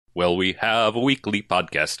Well, we have a weekly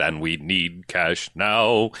podcast and we need cash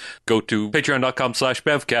now. Go to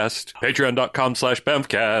patreon.com/bevcast.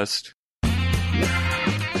 Patreon.com/bevcast.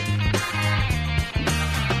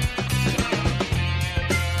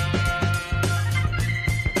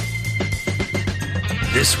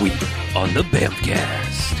 This week on the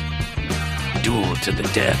Bevcast. Duel to the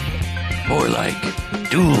death. More like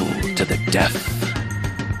duel to the death.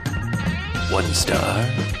 1 star.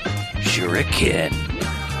 Shuriken.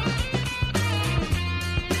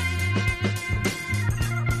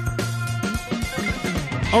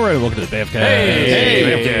 All right, welcome to the Bamfcast. Hey,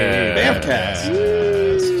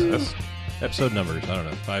 Bamfcast. That's episode numbers. I don't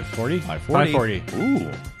know, 540? 540. Ooh,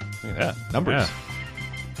 look at that. Numbers.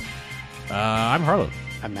 I'm Harlow.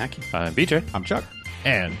 I'm Mackie. I'm BJ. I'm Chuck.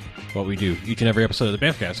 And what we do each and every episode of the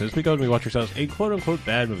Bamfcast is we go and we watch ourselves a quote-unquote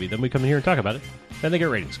bad movie. Then we come in here and talk about it. Then they get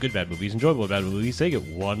ratings. Good bad movies, enjoyable bad movies. They get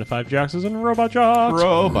 1 to 5 jocks and robot jocks.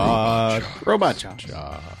 Robot chops.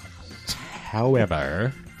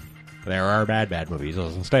 However, there are bad movies.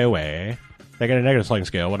 Listen, stay away. They get a negative sliding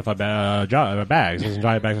scale. 1 to 5 bags. These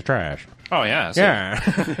giant bags of trash. Oh, yeah.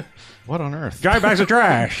 Yeah. What on earth? Giant bags of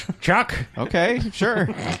trash. Chuck. Okay, sure.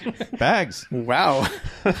 Bags. Wow.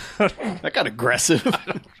 That got aggressive.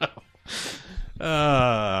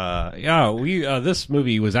 This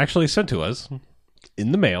movie was actually sent to us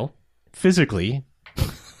in the mail, physically.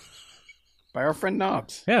 By our friend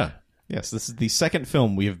Knobs. Yeah. Yes, this is the second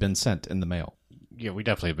film we have been sent in the mail. Yeah, we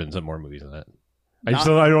definitely have been some more movies than that. I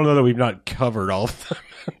don't know that we've not covered all of them.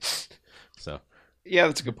 So, Yeah,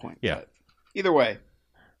 that's a good point. yeah. But either way,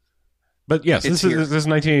 But yes, It's this here. is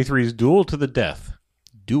 1983's Duel to the Death.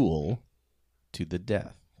 Duel to the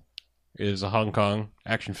death. It is a Hong Kong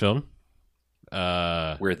action film.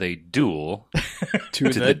 Where they duel to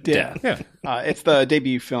the death. Yeah. It's the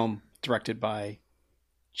debut film directed by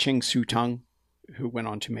Ching Su Tung, who went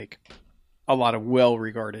on to make a lot of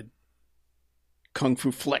well-regarded kung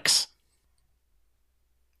fu flicks.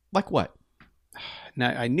 Like what? Now,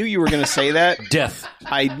 I knew you were going to say that. death.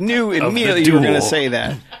 I knew the immediately you were going to duel. say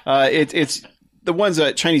that. It's the ones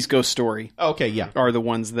that Chinese Ghost Story Okay, yeah. are the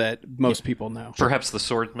ones that most people know. Perhaps the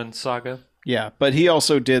Swordman Saga. Yeah, but he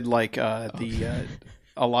also did like a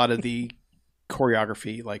lot of the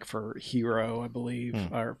choreography, like for Hero, I believe,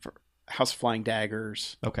 or for House of Flying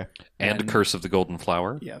Daggers. Okay. And Curse of the Golden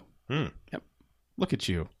Flower. Yeah, Look at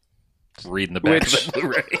you. Just reading the back Which- of the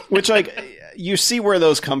Blu-ray. which like you see where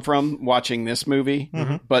those come from watching this movie,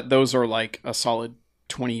 but those are like a solid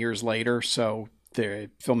 20 years later, so the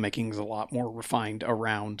filmmaking is a lot more refined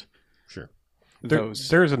around Sure. those.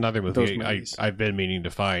 There's another those movie movies. I've been meaning to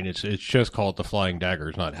find. It's just called The Flying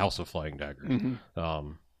Daggers, not House of Flying Daggers.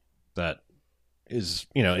 Mhm. That is,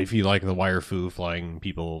 if you like the wire fu flying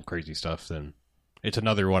people, crazy stuff, then it's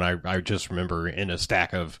another one I just remember in a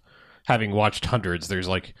stack of having watched hundreds. There's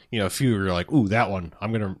like, a few are like, ooh, that one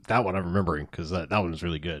I'm remembering because that one's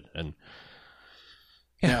really good. And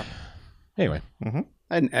Yeah. Anyway, I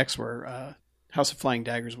had an ex where House of Flying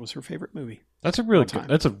Daggers was her favorite movie. that's a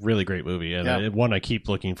really great movie, and Yeah. one I keep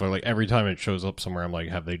looking for. Like every time it shows up somewhere, I'm like,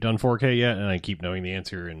 have they done 4K yet? And I keep knowing the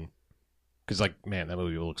answer, and because like, man, that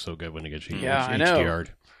movie will look so good when it gets Yeah, I know.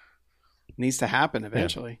 HDR'd. Needs to happen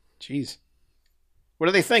eventually. Jeez. What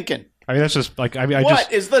are they thinking? I mean, that's just like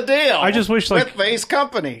What is the deal? I just wish, like- with these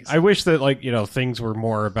companies. I wish that like things were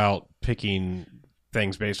more about picking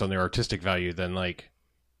things based on their artistic value than like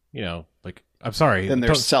I'm sorry, Then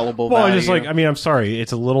their sellable well, value. I just I'm sorry,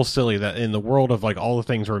 it's a little silly that in the world of like all the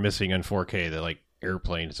things we're missing in 4K, that like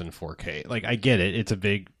airplanes in 4K. Like I get it, it's a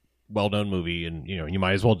big, well-known movie, and you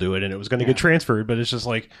might as well do it, and it was going to get transferred, but it's just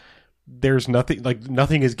like there's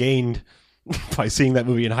nothing is gained by seeing that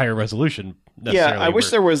movie in higher resolution. Yeah, I wish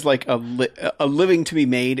there was like a living to be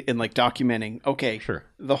made in like documenting. Okay, Sure.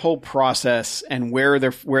 the whole process and where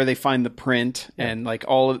they find the print and like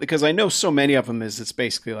all of, because I know so many of them is it's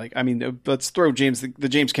basically like, I mean, let's throw the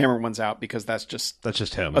James Cameron ones out because that's just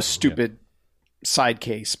him. a stupid side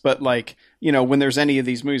case. But like, when there's any of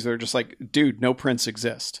these movies, they're just like, dude, no prints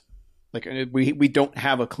exist. Like we don't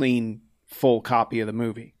have a clean full copy of the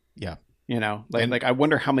movie. Yeah. Like I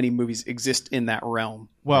wonder how many movies exist in that realm.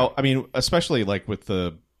 Well, I mean, especially like with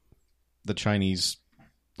the Chinese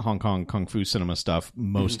Hong Kong kung fu cinema stuff,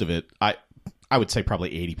 most of it, I would say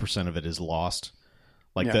probably 80% of it is lost.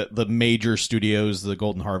 Like Yeah. the major studios, the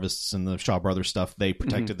Golden Harvests and the Shaw Brothers stuff, they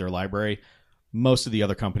protected their library. Most of the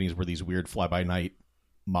other companies were these weird fly-by-night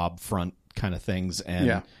mob front kind of things,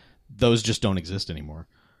 and those just don't exist anymore.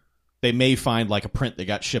 They may find like a print that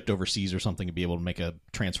got shipped overseas or something to be able to make a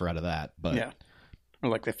transfer out of that, but Or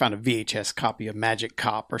like they found a VHS copy of Magic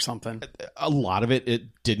Cop or something. A lot of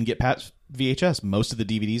it didn't get past VHS. Most of the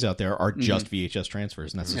DVDs out there are just VHS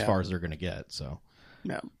transfers, and that's as far as they're going to get. So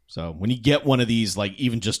when you get one of these, like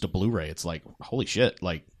even just a Blu-ray, it's like, holy shit,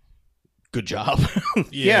 like, good job.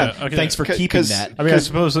 Okay. Thanks for keeping that. I mean, I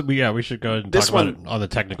suppose that we should go ahead and talk about it on the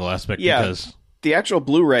technical aspect because the actual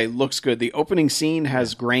Blu-ray looks good. The opening scene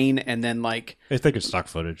has grain, and then like I think it's stock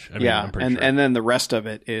footage. I mean, I'm pretty sure. And then the rest of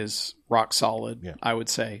it is rock solid. Yeah. I would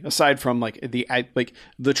say, aside from like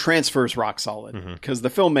the transfer's rock solid, because the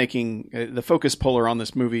filmmaking, the focus puller on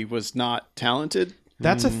this movie was not talented.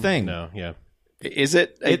 That's a thing. No, yeah. Is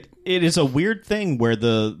it? It is a weird thing where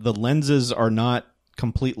the lenses are not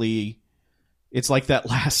completely. It's like that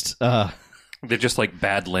last. They're just like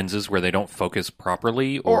bad lenses where they don't focus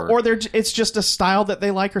properly, or it's just a style that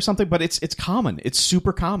they like or something. But it's common. It's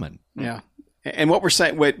super common. Yeah, and what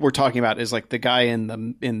we're talking about is like the guy in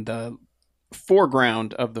the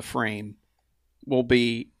foreground of the frame will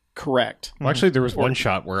be correct. Well, actually, there was one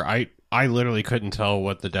shot where I literally couldn't tell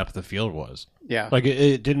what the depth of field was. Yeah. Like,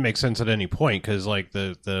 it didn't make sense at any point, because, like,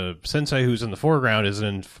 the sensei who's in the foreground isn't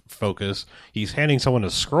in focus. He's handing someone a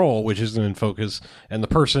scroll, which isn't in focus, and the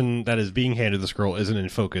person that is being handed the scroll isn't in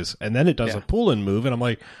focus. And then it does a pull-in move, and I'm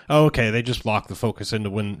like, oh, okay, they just lock the focus into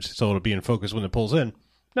so it'll be in focus when it pulls in.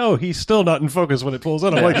 No, he's still not in focus when it pulls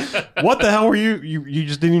in. I'm like, what the hell were you? You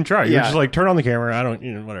just didn't even try. You're just like, turn on the camera. I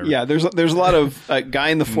don't, whatever. Yeah, there's a lot of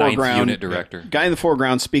guy in the foreground, unit director, guy in the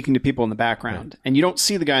foreground speaking to people in the background, and you don't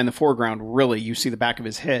see the guy in the foreground really. You see the back of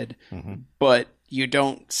his head, but you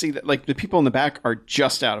don't see that. Like the people in the back are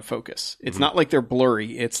just out of focus. It's not like they're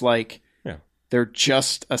blurry. It's like they're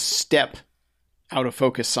just a step out of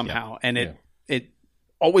focus somehow, and it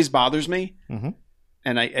always bothers me.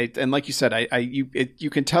 And and like you said, you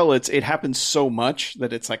can tell it happens so much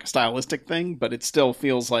that it's like a stylistic thing, but it still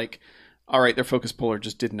feels like, all right, their focus puller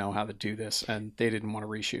just didn't know how to do this, and they didn't want to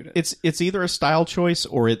reshoot it. It's either a style choice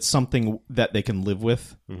or it's something that they can live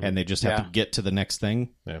with, and they just have to get to the next thing.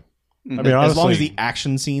 Yeah, I mean, honestly, as long as the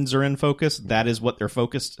action scenes are in focus, that is what they're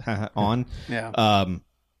focused on. Yeah.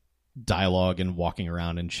 Dialogue and walking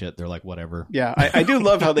around and shit, they're like, whatever. Yeah, I do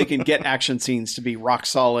love how they can get action scenes to be rock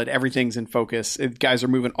solid. Everything's in focus. Guys are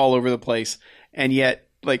moving all over the place, and yet,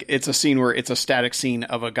 like, it's a scene where it's a static scene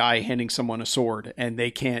of a guy handing someone a sword, and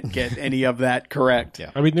they can't get any of that correct.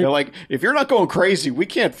 Yeah. I mean, they're like, if you're not going crazy, we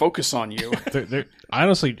can't focus on you.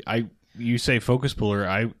 Honestly, you say focus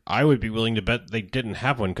puller, I would be willing to bet they didn't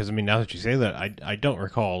have one, because I mean, now that you say that, I don't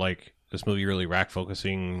recall like this movie really rack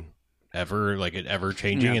focusing ever, like it ever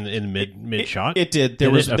changing in mid shot. It did.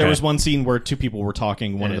 There was one scene where two people were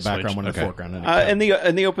talking, one in the background, one in the foreground. And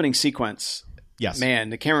in the opening sequence, yes, man,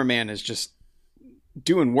 the cameraman is just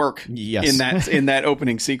doing work in that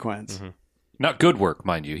opening sequence. Not good work,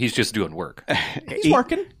 mind you. He's just doing work. He's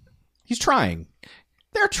working. He's trying.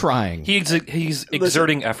 They're trying. He's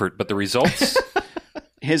exerting effort, but the results.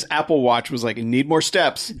 His Apple Watch was like, "Need more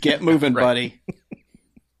steps. Get moving, buddy."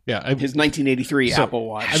 Yeah, his 1983 Apple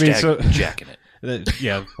Watch. I mean, jacking it.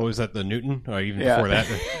 Yeah, what was that? The Newton, or even before that?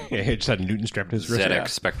 Yeah, he just had a Newton strapped to his wrist. ZX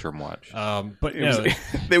Spectrum watch. But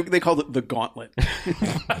they called it the Gauntlet.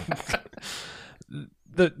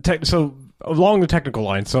 So along the technical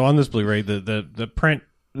line, so on this Blu-ray, the print,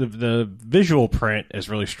 the visual print is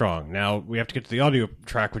really strong. Now we have to get to the audio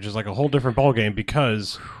track, which is like a whole different ballgame,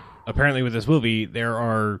 because apparently with this movie there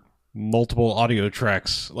are multiple audio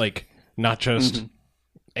tracks, like not just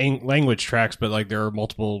language tracks, but like there are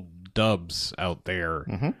multiple dubs out there,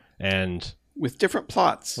 and with different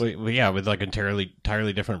plots. With like entirely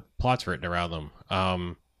different plots written around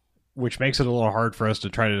them, which makes it a little hard for us to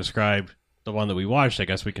try to describe the one that we watched. I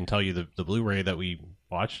guess we can tell you the Blu-ray that we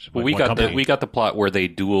watched. Well, we got the plot where they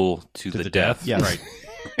duel to the death. Yes. Right.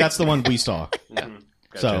 That's the one we saw. Gotcha.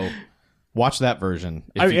 So watch that version.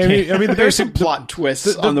 I mean, there's some plot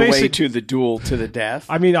twists on the way to the duel to the death.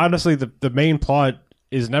 I mean, honestly, the main plot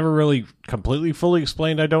is never really completely fully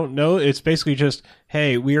explained. I don't know. It's basically just,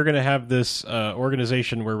 hey, we are going to have this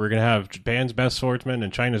organization where we're going to have Japan's best swordsmen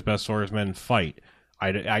and China's best swordsmen fight.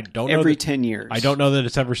 I don't know. Every 10 years. I don't know that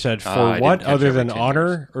it's ever said for what other than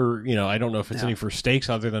honor, or, I don't know if it's any for stakes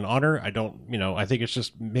other than honor. I don't, I think it's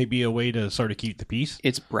just maybe a way to sort of keep the peace.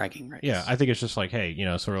 It's bragging rights. Yeah, I think it's just like, hey,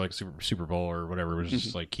 sort of like Super Bowl or whatever, was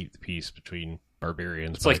just like keep the peace between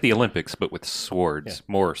barbarians. It's like the Olympics, but with swords,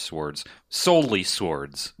 more swords, solely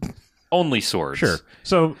swords. Only swords. Sure.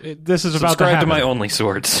 So this is about to subscribe happen. to my only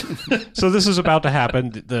swords. So this is about to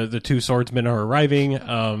happen. The two swordsmen are arriving,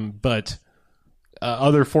 but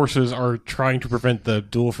other forces are trying to prevent the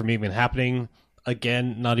duel from even happening.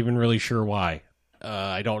 Again, not even really sure why.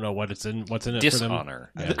 I don't know what's in it for them.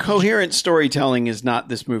 Dishonor. The coherent storytelling is not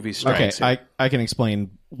this movie's strength. Okay, I can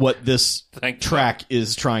explain what this Thank track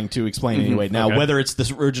is trying to explain anyway. Now, Okay. whether it's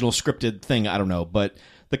this original scripted thing, I don't know. But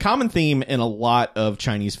the common theme in a lot of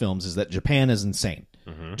Chinese films is that Japan is insane.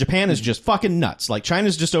 Japan is just fucking nuts. Like,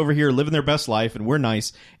 China's just over here living their best life, and we're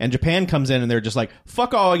nice. And Japan comes in, and they're just like,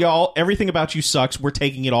 fuck all y'all. Everything about you sucks. We're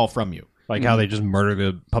taking it all from you. Like how they just murder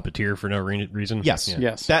the puppeteer for no reason. Yes, Yeah.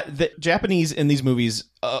 Yes. That the Japanese in these movies,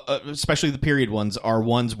 especially the period ones, are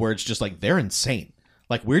ones where it's just like they're insane.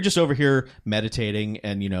 Like, we're just over here meditating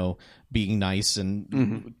and being nice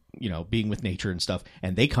and being with nature and stuff,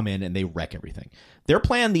 and they come in and they wreck everything. Their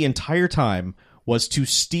plan the entire time was to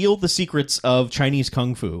steal the secrets of Chinese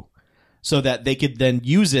kung fu, so that they could then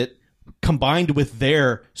use it combined with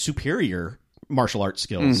their superior martial arts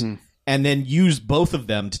skills. And then use both of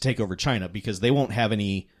them to take over China, because they won't have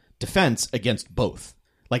any defense against both.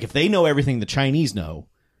 Like, if they know everything the Chinese know,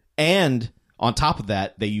 and on top of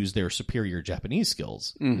that, they use their superior Japanese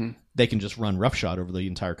skills, they can just run roughshod over the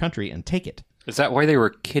entire country and take it. Is that why they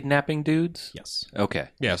were kidnapping dudes? Yes. Okay.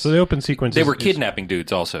 Yeah, so the open sequence They is- were is- kidnapping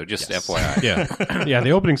dudes also, just FYI. Yeah, yeah.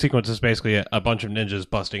 The opening sequence is basically a bunch of ninjas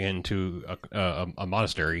busting into a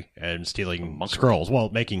monastery and stealing scrolls. Well,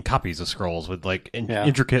 making copies of scrolls with like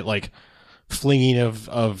intricate like flinging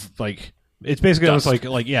of like. It's basically Dust. almost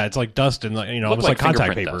like it's like dust and almost like like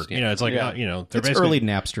contact fingerprint paper. dust, yeah. It's like they're It's basically early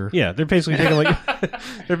Napster. Yeah, they're basically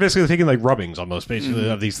taking like rubbings almost basically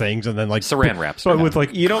of these things and then like Saran wraps. but with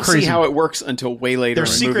like You don't crazy, see how it works until way later They're in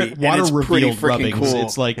the secret movie, and it's water pretty revealed freaking rubbings. cool.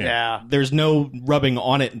 It's like yeah. there's no rubbing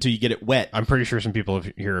on it until you get it wet. I'm pretty sure some people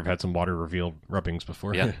here have had some water revealed rubbings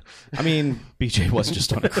before. Yeah. I mean, BJ was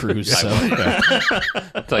just on a cruise, so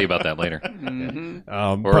I'll tell you about that later.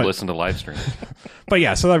 Or but- listen to live stream. But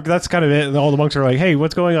yeah, so that's kind of it. And all the monks are like, "Hey,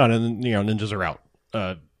 what's going on?" And ninjas are out.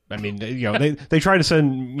 I mean, they try to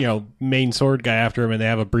send main sword guy after him, and they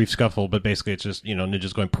have a brief scuffle. But basically, it's just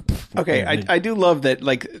ninjas going. Okay, and I do love that.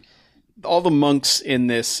 Like, all the monks in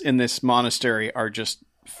this monastery are just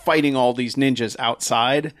fighting all these ninjas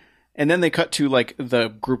outside, and then they cut to like the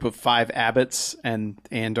group of 5 abbots and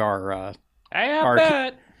our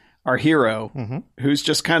hero, who's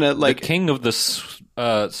just kind of like The king of the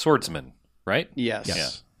swordsmen, right? yes.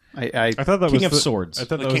 Yes. Yeah. I thought that King was of the, Swords. I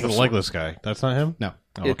thought The that was King the of legless guy. That's not him. no.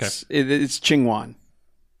 Oh, okay. It's Chingwan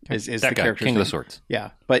is That the guy, character king of name. the swords. Yeah,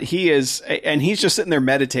 but he is, and he's just sitting there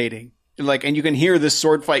meditating, like, and you can hear this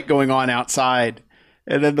sword fight going on outside,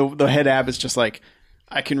 and then the head abbot's just like,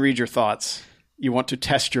 "I can read your thoughts. You want to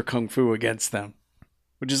test your kung fu against them,"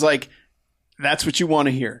 which is like, that's what you want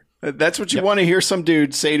to hear. That's what you want to hear some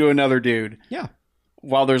dude say to another dude. Yeah.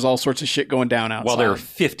 While there's all sorts of shit going down outside. While there are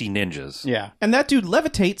 50 ninjas. yeah, And that dude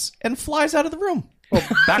levitates and flies out of the room.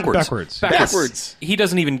 Backwards. backwards. He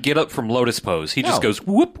doesn't even get up from lotus pose. He just No. goes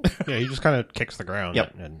whoop. Yeah, he just kind of kicks the ground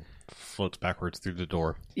Yep. and floats backwards through the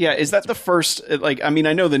door. Yeah, is that the first? Like, I mean,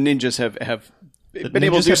 I know the ninjas have been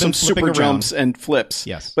able ninjas to do have some been flipping super around. jumps and flips.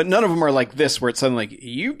 Yes. but none of them are like this, where it's suddenly like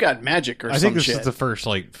you got magic or I some think this shit. is the first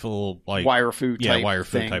like full like wire fu type wire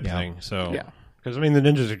food thing. type Yeah. thing. So Yeah. because I mean the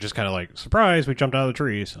ninjas are just kind of like surprise, we jumped out of the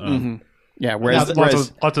trees. Yeah, whereas,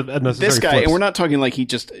 Lots of unnecessary this guy, flips. and we're not talking like he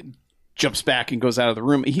just jumps back and goes out of the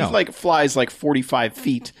room. He like flies like 45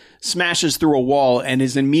 feet, smashes through a wall, and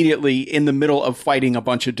is immediately in the middle of fighting a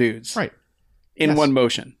bunch of dudes. Right. In one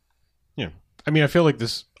motion. Yeah. I mean, I feel like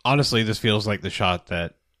this, honestly, this feels like the shot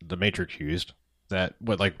that the Matrix used. That,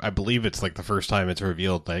 I believe it's like the first time it's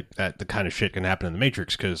revealed like that the kind of shit can happen in the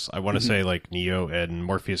Matrix, because I want to say like Neo and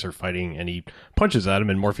Morpheus are fighting and he punches at him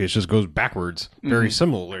and Morpheus just goes backwards very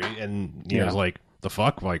similarly. And Neo's like, the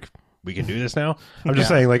fuck? Like, we can do this now? I'm just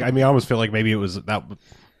saying, like, I mean, I almost feel like maybe it was that.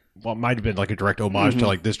 Well, it might have been like a direct homage to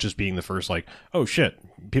like this just being the first, like, oh shit,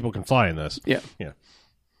 people can fly in this. Yeah. Yeah.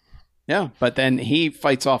 Yeah, but then he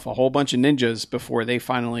fights off a whole bunch of ninjas before they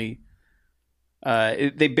finally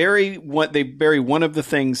they bury one of the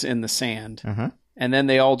things in the sand, and then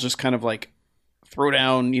they all just kind of like throw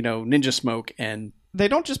down ninja smoke, and They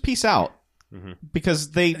don't just peace out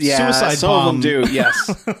because they yeah, suicide some bomb. of them do.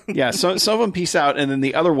 Yes, yeah. So some of them peace out, and then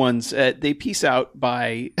the other ones they peace out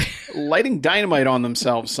by lighting dynamite on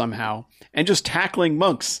themselves somehow and just tackling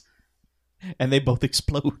monks and they both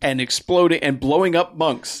explode. and exploding and blowing up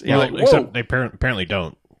monks. You're Well, like, except whoa. they apparently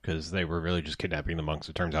don't, because they were really just kidnapping the monks.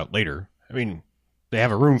 It turns out later. I mean, they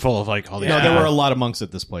have a room full of like all these. No, there were a lot of monks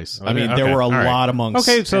at this place. I mean, Okay, there were a all right. lot of monks.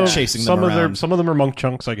 Okay, so chasing some them of around. some of them are monk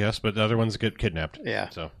chunks, I guess, but the other ones get kidnapped. Yeah.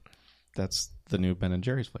 So That's the new Ben and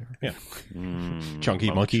Jerry's flavor. yeah, chunky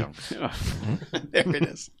monkey. chunks. There it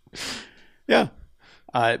is. Yeah.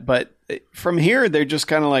 But from here, they're just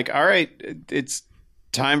kind of like, all right, it's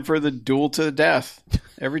time for the duel to the death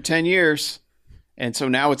every 10 years. And so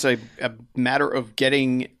now it's a matter of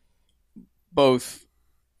getting both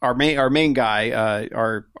our main guy,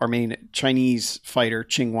 our main Chinese fighter,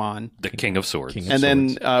 Qing Wan. The King of Swords. And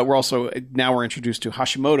then we're introduced to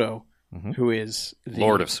Hashimoto, who is the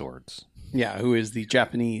Lord of Swords. Yeah, who is the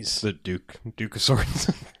Japanese. The Duke of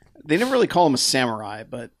Swords. They never really call him a samurai,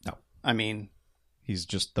 but No. I mean, He's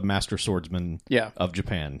just the master swordsman of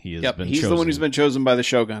Japan. He has been he's chosen. the one who's been chosen by the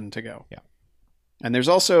shogun to go. Yeah. And there's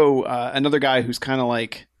also another guy who's kind of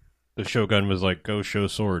like The Shogun was like, go show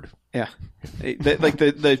sword. Yeah.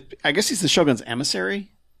 the I guess he's the shogun's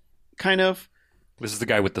emissary, kind of. This is the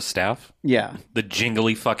guy with the staff? Yeah. The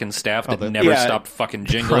jingly fucking staff that the- never yeah. stopped fucking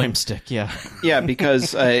jingling. crime stick, yeah. Yeah,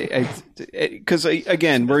 because again,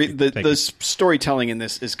 the storytelling in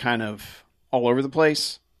this is kind of all over the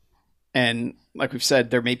place. And like we've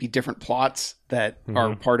said, there may be different plots that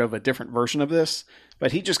are part of a different version of this,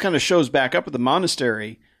 but he just kind of shows back up at the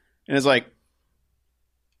monastery and is like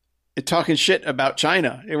talking shit about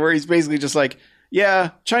China, and where he's basically just like,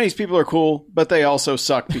 yeah, Chinese people are cool, but they also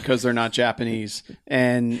suck because they're not Japanese,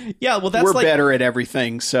 and Yeah, well, that's we're like better at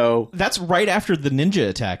everything. So that's right after the ninja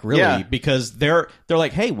attack, really, Yeah. because they're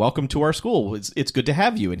like, "Hey, welcome to our school. It's good to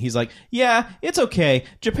have you." And he's like, "Yeah, it's okay.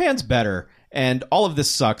 Japan's better, and all of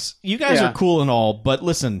this sucks. You guys Yeah. are cool and all, but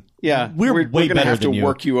listen, yeah, we're way gonna better have than to you."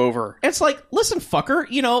 work you over. It's like, listen, fucker,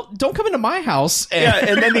 don't come into my house. And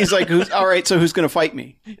Yeah, and then he's like, all right, so who's going to fight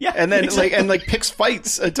me? Yeah, and then exactly. picks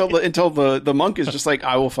fights until the monk is just like,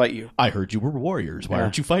 I will fight you. I heard you were warriors. Why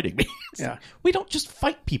aren't you fighting me? Yeah. We don't just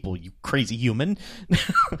fight people, you crazy human.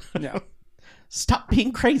 Yeah. Stop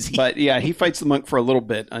being crazy. But yeah, he fights the monk for a little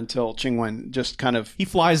bit until Qingwen just kind of he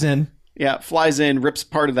flies in. flies in, rips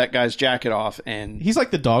part of that guy's jacket off, and He's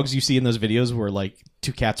like the dogs you see in those videos where like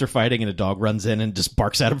two cats are fighting and a dog runs in and just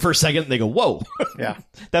barks at him for a second and they go, whoa. yeah,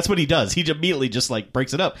 That's what he does. He immediately just like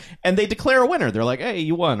breaks it up and they declare a winner. They're like, hey,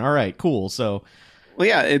 you won. All right, cool. So well,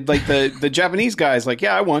 yeah, like the Japanese guy's like,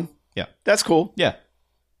 yeah, I won. Yeah. That's cool. yeah.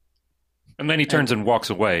 And then he turns and walks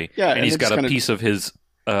away. Yeah, and and he's it's got a kinda- piece of his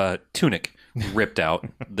tunic ripped out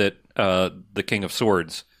that the King of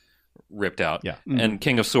Swords ripped out. Yeah. And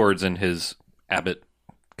King of Swords and his abbot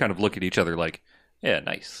kind of look at each other like, yeah,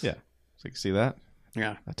 nice. Yeah. So you see that?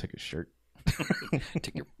 Yeah, I took his shirt.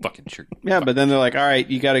 Take your fucking shirt. yeah, but then they're like, all right,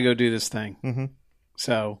 you got to go do this thing. Mhm.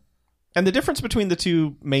 So And the difference between the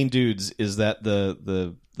two main dudes is that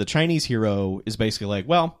the Chinese hero is basically like,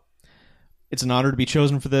 well, it's an honor to be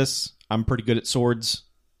chosen for this. I'm pretty good at swords.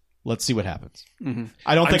 Let's see what happens.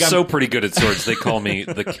 I don't I'm think so pretty good at swords, they call me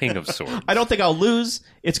the King of Swords. I don't think I'll lose.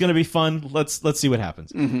 It's going to be fun. Let's see what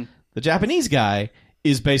happens. The Japanese guy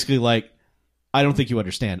is basically like, I don't think you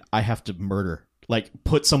understand. I have to murder. Like,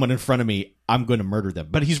 put someone in front of me, I'm going to murder them.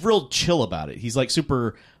 But he's real chill about it. He's like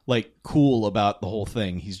super like cool about the whole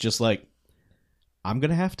thing. He's just like, I'm going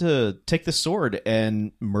to have to take this sword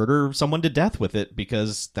and murder someone to death with it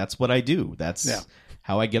because that's what I do. That's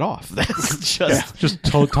how I get off. That's Just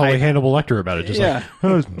totally Hannibal Lecter about it. Just like,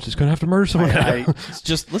 oh, I'm just going to have to murder someone. it's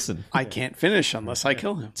just, listen, I can't finish unless I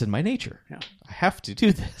kill him. it's in my nature. Yeah. I have to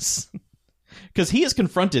do this. Because he is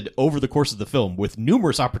confronted over the course of the film with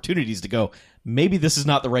numerous opportunities to go, maybe this is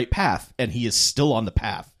not the right path, and he is still on the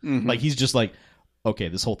path. Like, he's just like, okay,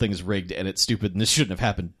 this whole thing is rigged, and it's stupid, and this shouldn't have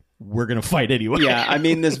happened. We're going to fight anyway. Yeah, I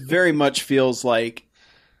mean, this very much feels like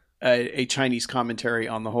a Chinese commentary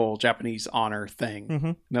on the whole Japanese honor thing.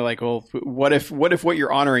 And they're like, well, what if what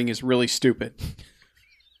you're honoring is really stupid?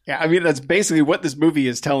 Yeah, I mean, that's basically what this movie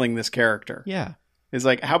is telling this character. Yeah. Is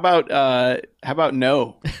like, how about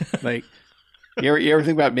no? Like, you ever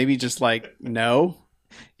think about maybe just like no?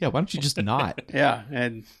 Yeah, why don't you just not? Yeah,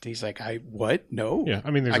 and he's like, what? No. Yeah,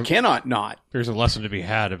 I mean, I cannot not. there's a lesson to be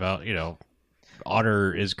had about,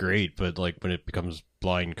 honor is great, but like when it becomes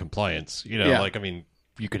blind compliance, Yeah. like, I mean,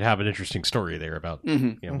 you could have an interesting story there about,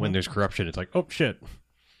 when there's corruption, it's like, oh shit.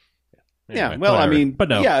 Yeah, Anyway, well, whatever. I mean, but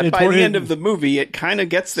no, yeah, it's by more- the end of the movie, it kind of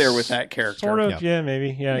gets there with that character. sort of,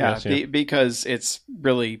 maybe, I guess, because it's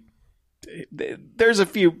really there's a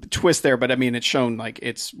few twists there, but I mean, it's shown like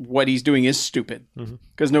it's what he's doing is stupid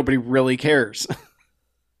because nobody really cares.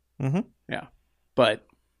 Yeah, but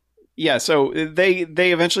yeah, so they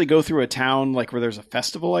eventually go through a town like where there's a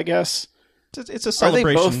festival, I guess. It's a Are they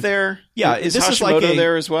celebration. both there? Yeah, is this Hashimoto is like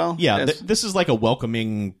there as well? Yeah, As- this is like a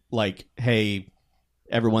welcoming, like, hey,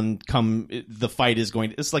 everyone come, the fight is going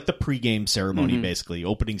to, it's like the pregame ceremony, basically,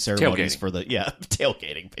 opening ceremonies Tailgating. for the,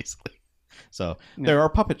 tailgating, basically. So there are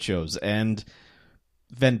puppet shows and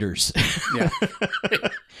vendors. yeah,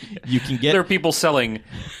 You can get, There are people selling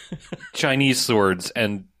Chinese swords,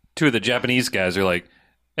 and two of the Japanese guys are like,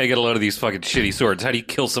 I got a lot of these fucking shitty swords. How do you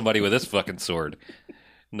kill somebody with this fucking sword?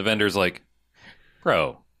 And the vendor's like,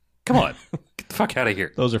 bro, come on. Get the fuck out of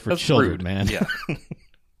here. Those are for That's children, rude. man. Yeah.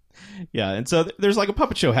 Yeah, and so there's like a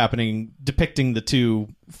puppet show happening depicting the two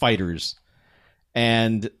fighters.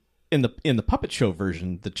 And in the puppet show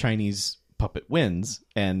version, the Chinese puppet wins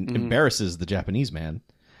and embarrasses the Japanese man.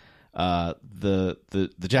 The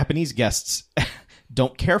Japanese guests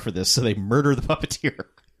don't care for this, so they murder the puppeteer.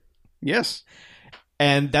 Yes.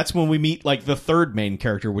 And that's when we meet like the third main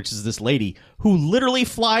character, which is this lady who literally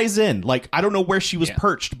flies in. Like, I don't know where she was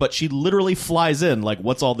perched, but she literally flies in. Like,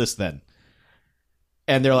 what's all this then?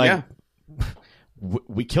 And they're like,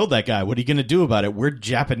 we killed that guy. What are you going to do about it? We're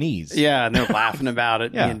Japanese. Yeah, and they're laughing about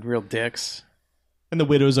it, being real dicks. And the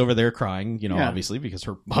widow's over there crying, obviously, because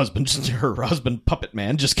her husband puppet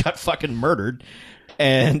man just got fucking murdered.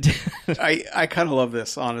 And I kind of love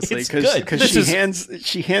this, honestly, It's good. because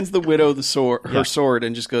she hands the widow the sword, her sword,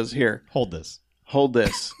 and just goes, "Here, hold this."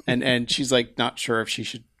 and she's like not sure if she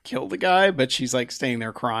should kill the guy, but she's like staying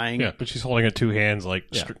there crying. Yeah, but she's holding it two hands, like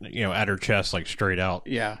at her chest, like straight out.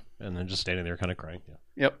 Yeah, and then just standing there, kind of crying. Yeah.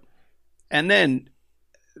 Yep. And then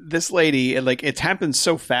this lady, like, it happens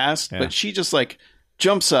so fast, but she just like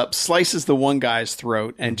jumps up, slices the one guy's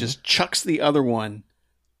throat, and just chucks the other one.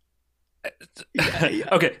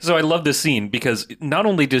 Okay, so I love this scene because not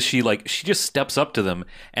only does she just steps up to them,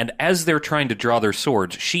 and as they're trying to draw their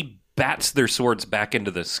swords, she bats their swords back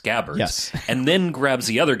into the scabbards, and then grabs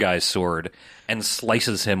the other guy's sword and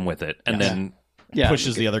slices him with it, and then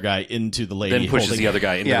pushes the other guy into the lady. Then pushes the other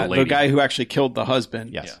guy into the lady. The guy who actually killed the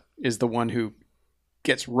husband is the one who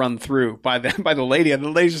gets run through by the lady, and the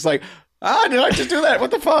lady's just like, did I just do that?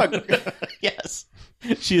 What the fuck? Yes.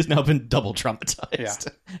 She has now been double traumatized.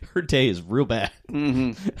 Yeah. Her day is real bad.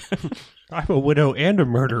 Mm-hmm. I'm a widow and a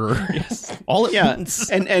murderer. Yes. All at once.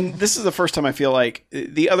 And this is the first time I feel like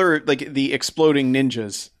the exploding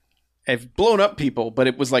ninjas have blown up people, but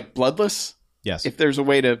it was like bloodless. Yes. If there's a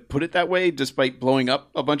way to put it that way, despite blowing up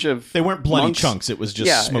a bunch of They weren't bloody monks. chunks. It was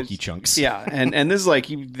just smoky chunks. Yeah. And this is like,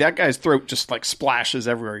 that guy's throat just like splashes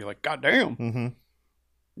everywhere. You're like, God damn. Mm-hmm.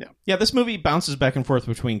 Yeah, this movie bounces back and forth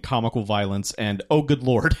between comical violence and, oh, good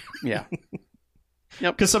Lord. Yeah.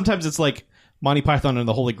 Yep. Because sometimes it's like Monty Python and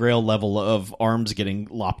the Holy Grail level of arms getting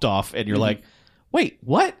lopped off, and you're like, wait,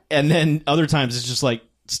 what? And then other times it's just like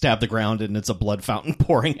stab the ground and it's a blood fountain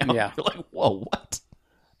pouring out. Yeah. You're like, whoa, what?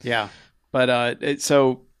 Yeah. But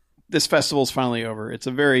so this festival's finally over. It's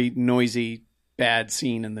a very noisy, bad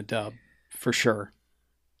scene in the dub, for sure.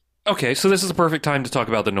 Okay, so this is the perfect time to talk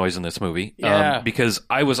about the noise in this movie. Yeah. Because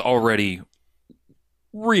I was already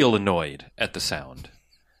real annoyed at the sound.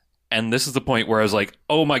 And this is the point where I was like,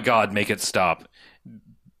 oh my God, make it stop.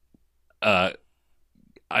 I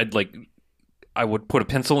would put a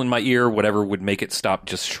pencil in my ear, whatever would make it stop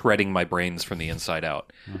just shredding my brains from the inside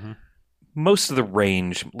out. Mm-hmm. Most of the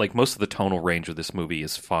range, like most of the tonal range of this movie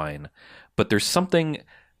is fine. But there's something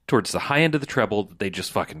towards the high end of the treble that they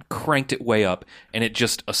just fucking cranked it way up, and it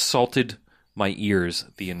just assaulted my ears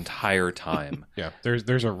the entire time. Yeah,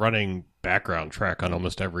 there's a running background track on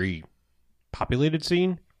almost every populated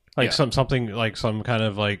scene. Like something like some kind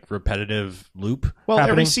of like repetitive loop. Well,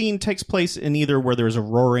 happening. Every scene takes place in either where there's a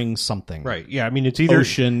roaring something. Right. Yeah. I mean, it's either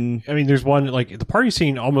ocean. I mean, there's one like the party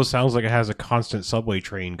scene almost sounds like it has a constant subway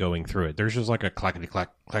train going through it. There's just like a clackety clack,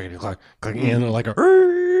 and like a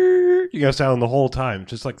you got sound the whole time,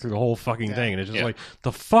 just like through the whole fucking thing, and it's just like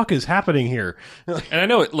the fuck is happening here. And I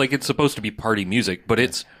know it like it's supposed to be party music, but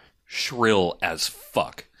it's shrill as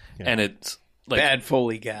fuck, and it's like bad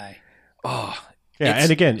Foley guy. Oh. Yeah,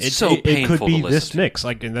 and again, it could be this mix,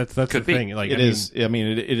 like, and that's the thing. Like, it is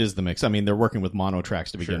the mix. I mean, they're working with mono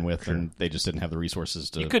tracks to begin with, and they just didn't have the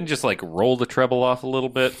resources to. You couldn't just like roll the treble off a little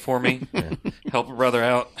bit for me, help a brother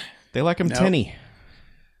out. They like them tinny.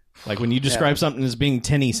 Like when you describe something as being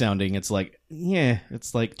tinny sounding, it's like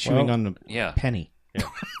it's like chewing on a penny. Yeah.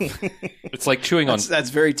 It's like chewing on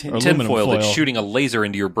that's very tinfoil that's shooting a laser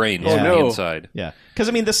into your brain from the inside. Yeah, because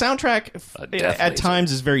I mean the soundtrack at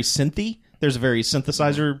times is very synthy. There's a very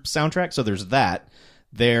synthesizer soundtrack, so there's that.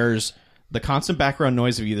 There's the constant background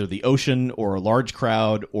noise of either the ocean or a large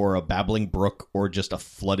crowd or a babbling brook or just a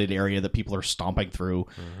flooded area that people are stomping through.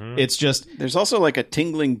 Mm-hmm. It's just... There's also like a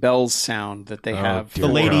tingling bells sound that they have. The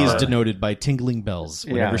lady is denoted by tingling bells.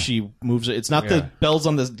 Whenever she moves, it's not the bells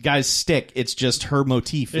on the guy's stick, it's just her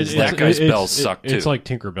motif. That guy's bells suck too. It's like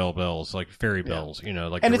Tinkerbell bells, like fairy bells,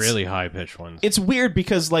 like the really high-pitched ones. It's weird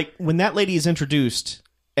because like when that lady is introduced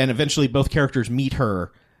and eventually both characters meet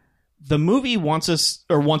her, the movie wants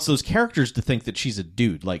those characters to think that she's a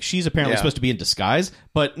dude. Like, she's apparently supposed to be in disguise,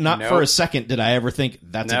 but not for a second did I ever think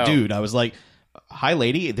that's a dude. I was like, hi,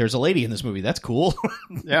 lady. There's a lady in this movie. That's cool.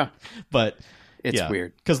 Yeah. But It's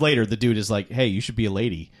weird. because later the dude is like, hey, you should be a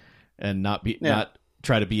lady and not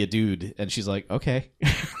try to be a dude. And she's like, okay.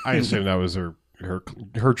 I assume that was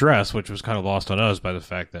her dress, which was kind of lost on us by the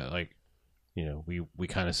fact that, like, you know, we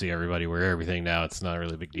kind of see everybody wear everything now. It's not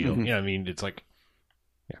really a big deal. Mhm. Yeah, I mean, it's like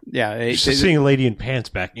Yeah. just seeing a lady in pants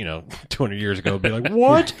back, 200 years ago would be like,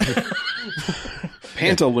 what?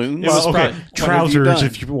 Pantaloons. was Well, probably- trousers done?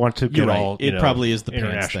 if you want to get You're right. all. It probably is the pants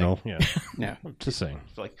international. thing. Yeah, Yeah. just saying.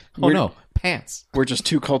 It's like, oh no, pants. We're just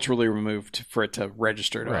too culturally removed for it to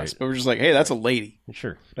register to Right. us. But we're just like, hey, that's a lady.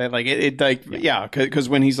 Sure. Like because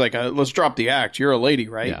when he's like, let's drop the act, you're a lady,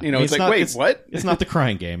 right? Yeah. It's like, wait, what? It's not the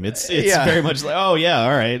crying game. It's Yeah. very much like, oh yeah, all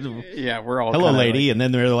right. Yeah, we're all Hello, kinda lady. like- And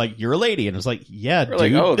then they're like, you're a lady. And it's like, yeah, we're dude.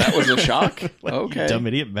 like, oh, that was a shock. Like, Okay. You dumb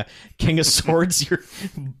idiot. King of Swords. You're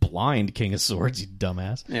blind King of Swords, you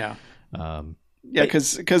dumbass. Yeah. Um, Yeah,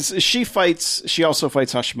 because she also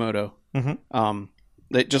fights Hashimoto. Mhm.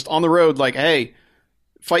 That just on the road, like, hey,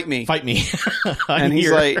 fight me. fight me. I'm and he's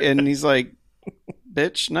here. like,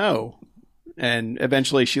 bitch, no. And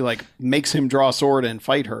eventually she like makes him draw a sword and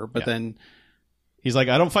fight her, but then He's like,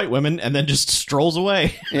 I don't fight women, and then just strolls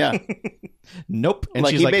away. yeah, Nope. And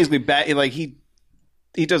like she's he like, basically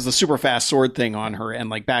he does the super fast sword thing on her and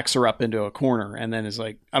like backs her up into a corner and then is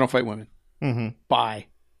like, I don't fight women. mhm. Bye.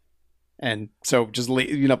 And so just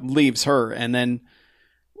leaves her. And then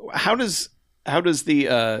how does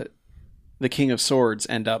the King of Swords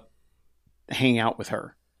end up hanging out with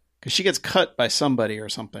her? Because she gets cut by somebody or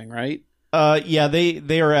something, right? Yeah,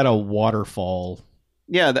 they are at a waterfall.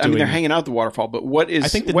 Yeah, I mean Doing- they're hanging out at the waterfall. But what I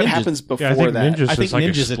think the what ninjas- happens before Yeah, I think that? ninjas I think just like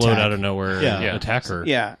ninjas explode attack. out of nowhere Yeah. and attack her.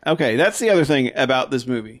 Yeah. Okay, that's the other thing about this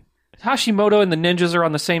movie. Hashimoto and the ninjas are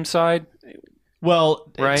on the same side.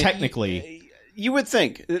 Well, Right. technically, You would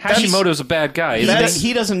think Hashimoto's a bad guy. he, isn't he?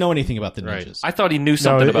 he doesn't know anything about the Right. ninjas. I thought he knew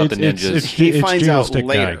something about the ninjas. He finds Jingle out Stick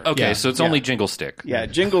later. guy. Okay, Yeah. so it's Yeah. only Jingle Stick. Yeah,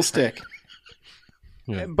 Jingle Stick.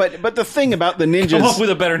 Yeah. But the thing about the Come up ninjas, with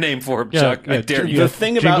a better name for him, Chuck. I dare you. The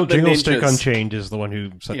thing about the Jingle Stick ninjas- Unchained is the one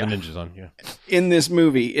who set Yeah. the ninjas on. Yeah. in this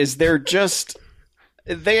movie is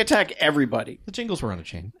they attack everybody. The jingles were on a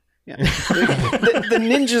chain. Yeah. the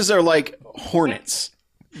ninjas are like hornets.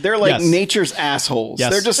 They're like Yes. nature's assholes.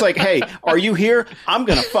 Yes. They're just like, hey, are you here? I'm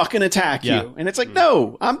gonna fucking attack Yeah. you. And it's like,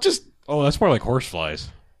 no, I'm just Oh, that's more like horseflies.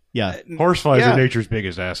 Yeah, Horseflies Yeah. are nature's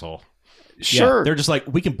biggest asshole. sure. Yeah, they're just like,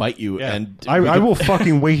 we can bite you, Yeah. and I will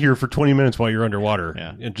fucking wait here for 20 minutes while you're underwater.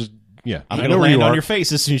 Yeah. And just yeah. I'm I gonna know where land you on are. your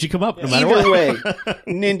face as soon as you come up, no matter Either what. way,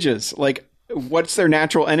 ninjas, like, what's their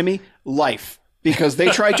natural enemy? Life. Because they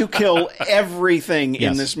try to kill everything in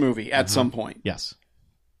Yes. this movie at some point. Yes.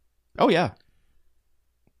 Oh yeah.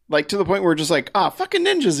 Like, to the point where we're just like, fucking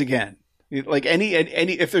ninjas again. Like, any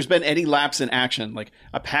if there's been any lapse in action, like,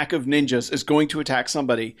 a pack of ninjas is going to attack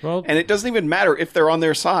somebody, Well- and it doesn't even matter if they're on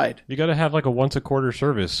their side. You got to have like a once a quarter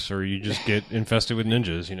service, or you just get infested with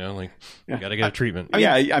ninjas. Like you got to get a treatment.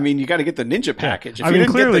 I mean, you got to get the ninja package. If I you mean,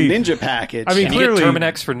 didn't clearly- get the ninja package, I mean, Can you get clearly-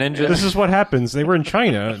 Terminex for ninjas? This is what happens. They were in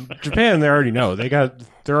China, Japan. They already know.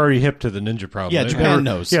 They're already hip to the ninja problem. Yeah, They- Japan they were-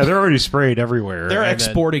 knows. Yeah, they're already sprayed everywhere. They're And then-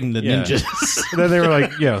 exporting the yeah. ninjas. Then they were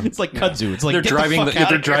like, yeah, It's like kudzu. It's like they're get driving the fuck out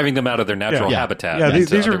they're of here. driving them out of their natural Yeah. habitat. yeah. into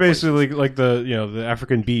These are other places. basically like the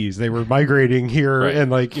African bees. They were migrating here, Right.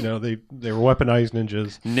 and they were weaponized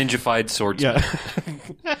ninjas. ninja-fied swordsmen.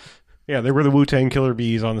 Yeah, yeah. They were the Wu-Tang killer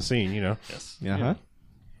bees on the scene. Yes. Uh-huh.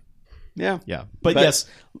 yeah. Yeah, but, But- yes,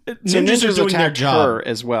 So ninjas are doing their attacked job. her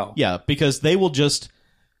as well. Yeah, because they will just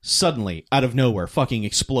suddenly, out of nowhere, fucking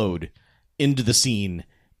explode into the scene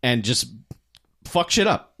and just fuck shit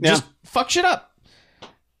up. Yeah. Just fuck shit up.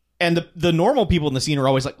 And the normal people in the scene are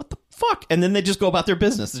always like, what the fuck? And then they just go about their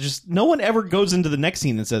business. It's just no one ever goes into the next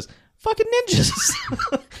scene and says, fucking ninjas.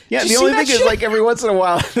 Yeah, Did the you only see thing that is, shit? like, every once in a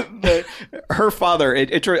while, her father,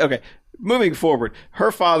 okay, moving forward,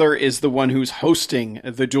 her father is the one who's hosting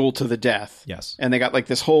the duel to the death. Yes. And they got, like,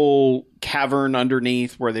 this whole cavern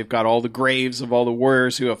underneath where they've got all the graves of all the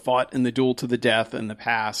warriors who have fought in the duel to the death in the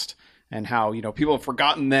past, and how, people have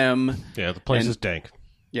forgotten them. Yeah, the place And- is dank.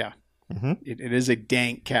 Yeah. Mhm. It is a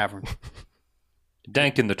dank cavern.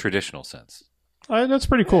 Dank in the traditional sense. That's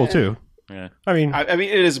pretty cool too. Yeah. I mean, I mean,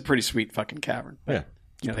 it is a pretty sweet fucking cavern. yeah,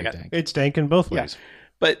 They got, it's dank in both Yeah. ways.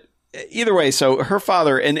 But either way, so her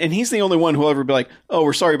father, and he's the only one who'll ever be like, "Oh,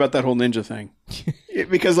 we're sorry about that whole ninja thing,"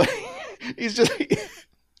 because like he's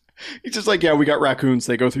just like, "Yeah, we got raccoons.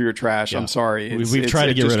 They go through your trash. Yeah. I'm sorry. We've tried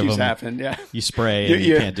to it get just rid of keeps them. happening. Yeah, You spray and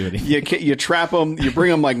you can't do anything. You trap them. You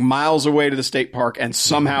bring them like miles away to the state park, and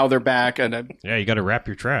somehow they're back. And Yeah, you got to wrap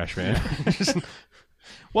your trash, man.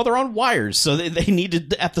 Well, they're on wires, so they need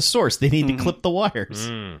to, at the source, they need to clip the wires.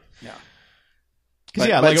 Mm.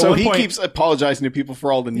 Because so he keeps apologizing to people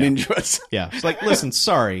for all the ninjas. Yeah, it's like, listen,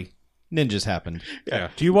 sorry, ninjas happened. Yeah.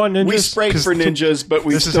 Do you want ninjas? We sprayed for ninjas, but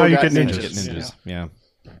we this is still how you got get Ninjas. Yeah.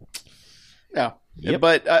 Yeah. Yep.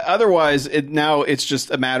 But otherwise, now it's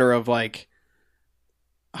just a matter of like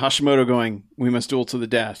Hashimoto going, "We must duel to the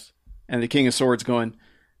death," and the King of Swords going,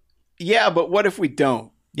 "Yeah, but what if we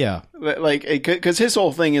don't?" Yeah. Like, because his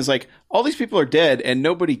whole thing is like, all these people are dead, and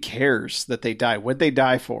nobody cares that they died. What'd they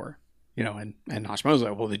die for? You know, and Hashimoto's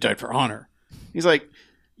like, "Well, they died for honor." He's like,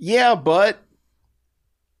 "Yeah, but."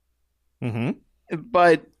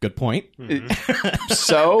 But Good point.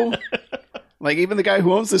 so, like, even the guy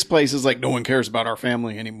who owns this place is like, no one cares about our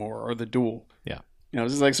family anymore or the duel. Yeah. You know,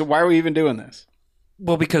 it's just like, so why are we even doing this?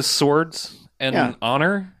 Well, because swords and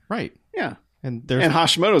honor. Right. Yeah. And there's And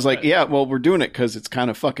Hashimoto's like, yeah, well, we're doing it because it's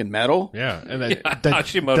kind of fucking metal. Yeah, and that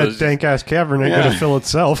Hashimoto's dank ass cavern ain't gonna fill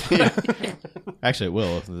itself. actually it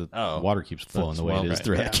will if the water keeps flowing the way it is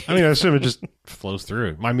through that cave. I mean, I assume it just flows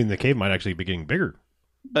through. I mean, the cave might actually be getting bigger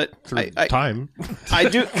But through time.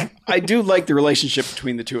 I do like the relationship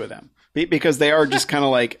between the two of them because they are just kind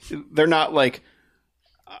of like, they're not like,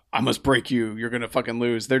 I must break you, you're going to fucking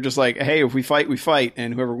lose. They're just like, hey, if we fight, we fight,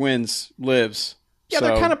 and whoever wins lives. Yeah,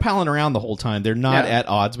 they're kind of palling around the whole time. They're not at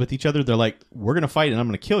odds with each other. They're like, we're going to fight and I'm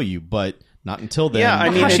going to kill you, but not until then. Yeah, I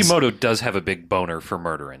mean, Hashimoto does have a big boner for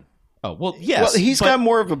murdering. Oh, well, yes. Well, he's got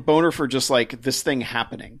more of a boner for just like this thing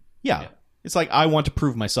happening. Yeah. It's like, I want to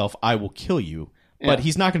prove myself. I will kill you. But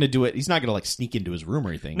he's not going to do it. He's not going to like sneak into his room or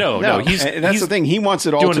anything. No. And that's the thing. He wants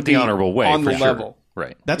it all doing to it be the honorable way on for the sure. level.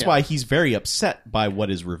 Right. That's why he's very upset by what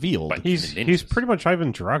is revealed. He's pretty much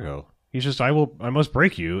Ivan Drago. He's just, I must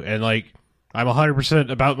break you, and like, I'm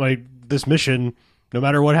 100% about this mission, no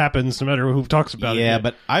matter what happens, no matter who talks about it. Yeah,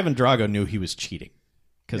 but Ivan Drago knew he was cheating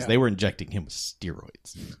because they were injecting him with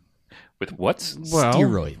steroids. With what? Well,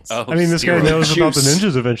 Steroids. Oh, I mean, this guy steroid knows about the juice.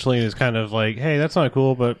 ninjas eventually and is kind of like, hey, that's not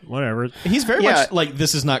cool, but whatever. He's very much like,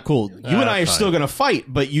 this is not cool. You and I are fine. still going to fight,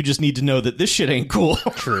 but you just need to know that this shit ain't cool.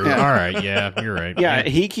 True. All right. Yeah, you're right. Yeah,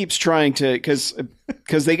 he keeps trying to because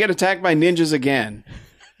they get attacked by ninjas again,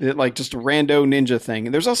 like just a rando ninja thing.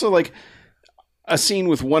 And there's also like a scene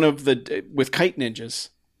with with kite ninjas.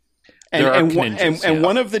 And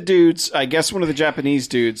one of the dudes, I guess one of the Japanese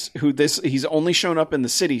dudes, he's only shown up in the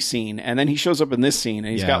city scene, and then he shows up in this scene,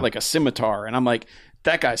 and he's got like a scimitar, and I'm like,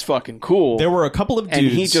 that guy's fucking cool. There were a couple of dudes, and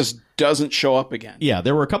he just doesn't show up again. Yeah,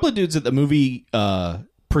 there were a couple of dudes that the movie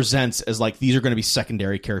presents as like, these are going to be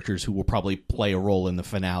secondary characters who will probably play a role in the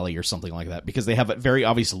finale or something like that, because they have very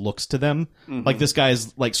obvious looks to them. Mm-hmm. Like this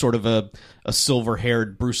guy's like sort of a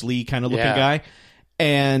silver-haired Bruce Lee kind of looking guy,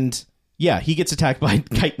 and yeah, he gets attacked by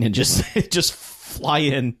kite ninjas. They just fly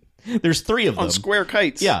in. There's 3 of them. On square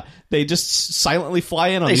kites. Yeah, they just silently fly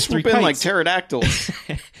in on these 3 swoop in kites. like pterodactyls.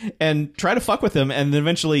 And try to fuck with him, and then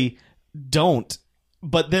eventually don't.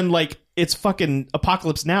 But then, like, it's fucking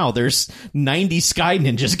Apocalypse Now. There's 90 sky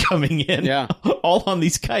ninjas coming in. Yeah. All on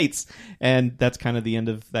these kites. And that's kind of the end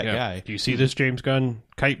of that guy. Do you see this James Gunn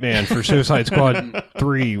Kite Man for Suicide Squad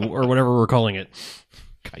 3 or whatever we're calling it?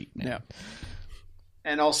 Kite Man. Yeah.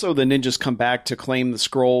 And also the ninjas come back to claim the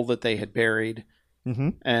scroll that they had buried. Mm-hmm.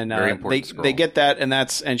 And Very important scroll. they get that,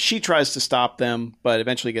 and she tries to stop them, but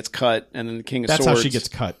eventually gets cut. And then the King of That's Swords. how she gets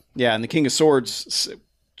cut. Yeah, and the King of Swords,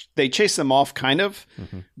 they chase them off, kind of,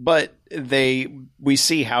 but we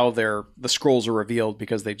see how the scrolls are revealed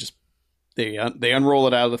because they unroll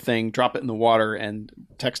it out of the thing, drop it in the water, and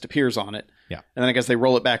text appears on it. Yeah, and then I guess they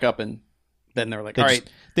roll it back up, and then they're like, all right.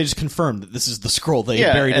 They just confirm that this is the scroll they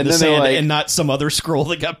buried in the sand, like, and not some other scroll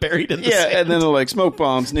that got buried in the sand. Yeah, and then they're like, smoke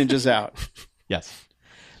bombs, ninjas out. Yes.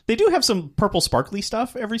 They do have some purple sparkly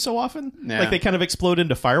stuff every so often. Yeah. Like they kind of explode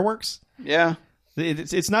into fireworks. Yeah.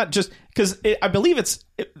 It's not just because I believe it's.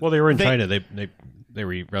 Well, they were in China. They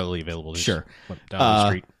were readily available. Sure. Down the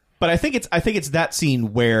street. But I think it's that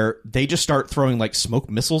scene where they just start throwing like smoke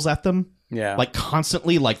missiles at them. Yeah. Like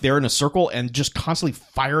constantly, like they're in a circle and just constantly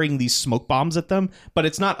firing these smoke bombs at them. But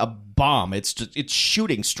it's not a bomb. It's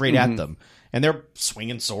shooting straight at them. And they're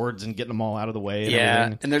swinging swords and getting them all out of the way. And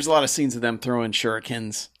everything. And there's a lot of scenes of them throwing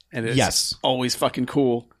shurikens. And it's always fucking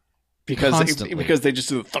cool. Because they just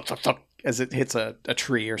do the thunk, thunk, thunk as it hits a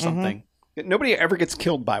tree or something. Nobody ever gets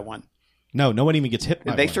killed by one. No one even gets hit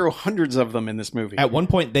by They one. throw hundreds of them in this movie. At one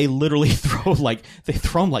point, they literally throw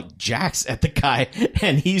him like jacks at the guy,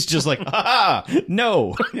 and he's just like,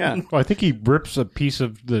 no. Yeah. Well, I think he rips a piece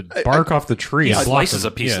of the bark off the tree. He and slices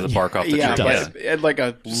blocks a piece of the bark off the Yeah, tree. like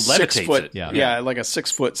a 6 foot. it. Yeah. Like a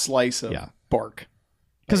 6 foot slice of bark.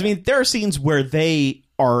 Because, I mean, there are scenes where they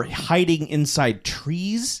are hiding inside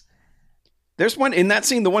trees. There's one in that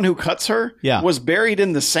scene, the one who cuts her was buried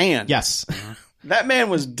in the sand. Yes. That man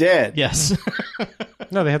was dead. Yes.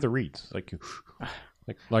 No, they have the reeds, like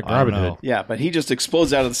I Robin don't know. Hood. Yeah, but he just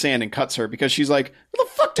explodes out of the sand and cuts her because she's like, "Where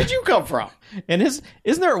the fuck did you come from?" And isn't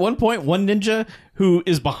there at one point one ninja who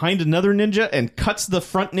is behind another ninja and cuts the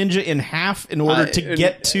front ninja in half in order to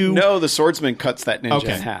get to? No, the swordsman cuts that ninja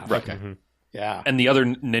Okay. in half. Okay. Yeah. And the other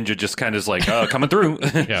ninja just kind of is like, coming through.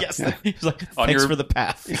 Yeah. Yes. He's like, On thanks your- for the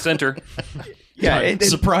path. Center. Yeah.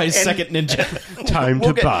 Surprise, and- second ninja. Time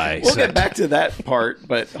to buy. We'll get back to that part,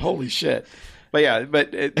 but holy shit. But yeah,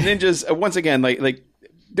 but ninjas, once again, like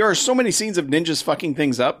there are so many scenes of ninjas fucking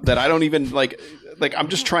things up that I don't even like I'm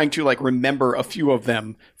just trying to like remember a few of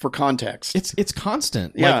them for context. It's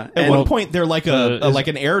constant. Yeah, Like, at and- one point they're like like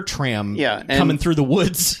an air tram Yeah, and- coming through the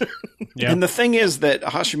woods. Yeah. And the thing is that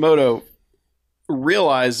Hashimoto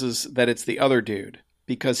realizes that it's the other dude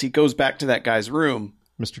because he goes back to that guy's room.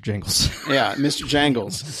 Mr. Jangles. Yeah, Mr.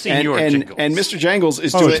 Jangles. Senior and, Jingles. and Mr. Jangles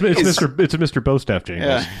is Oh, doing it's Mr. Bostaff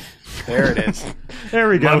Jingles. Yeah, there it is. There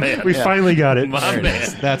we go. man. We finally got it. My man.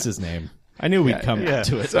 That's his name. I knew we'd come to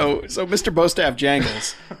it. So Mr. Bostaff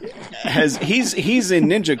Jangles he's in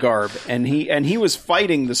ninja garb and he was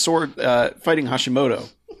fighting the sword fighting Hashimoto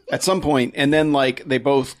at some point, and then like they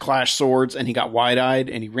both clashed swords and he got wide-eyed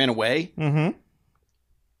and he ran away. Mm-hmm.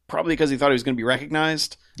 Probably because he thought he was going to be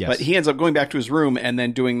recognized. Yes. But he ends up going back to his room and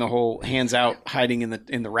then doing the whole hands out, hiding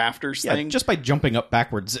in the rafters Yeah, thing. just by jumping up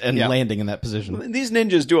backwards and Yeah. landing in that position. These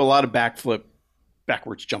ninjas do a lot of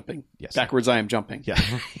backwards jumping. Yes. Backwards I am jumping. Yeah.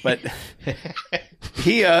 But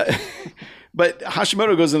but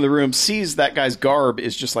Hashimoto goes in the room, sees that guy's garb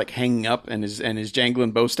is just like hanging up and his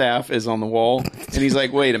jangling bow staff is on the wall, and he's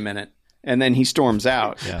like, "Wait a minute." And then he storms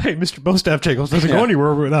out. Yeah. Hey, Mr. Bostaff Jingles doesn't go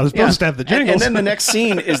anywhere without his Yeah. Bostaff the Jingles. And then the next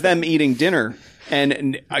scene is them eating dinner.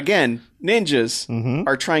 And again, ninjas Mm-hmm.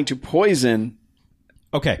 are trying to poison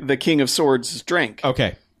Okay. the King of Swords' drink.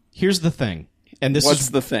 Okay. Here's the thing. And this What's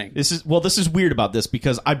is the thing? This is weird about this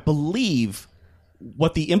because I believe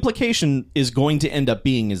what the implication is going to end up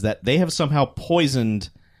being is that they have somehow poisoned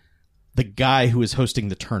the guy who is hosting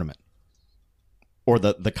the tournament or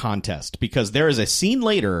the contest, because there is a scene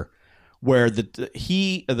later where the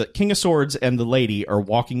King of Swords and the lady are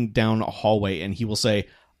walking down a hallway, and he will say,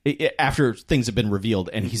 after things have been revealed,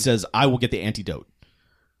 and he says, "I will get the antidote."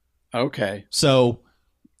 Okay. So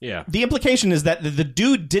yeah. the implication is that the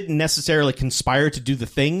dude didn't necessarily conspire to do the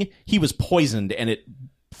thing. He was poisoned, and it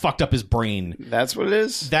fucked up his brain. That's what it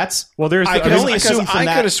is? That's Well, there's I the- can I mean, only assume from I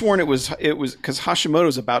that. could have sworn it was because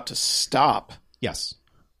Hashimoto's about to stop Yes,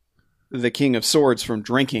 the King of Swords from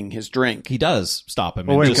drinking his drink. he does stop him.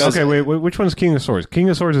 Oh, wait, and just- wait. Which one's King of Swords? King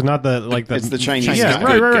of Swords is not the It's the Chinese Yeah,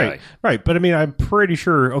 guy. right. Guy. Right. But I mean, I'm pretty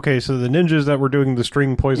sure. Okay, so the ninjas that were doing the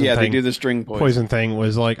string poison Yeah, thing, they do the string poison. thing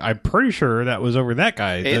was like, I'm pretty sure that was over that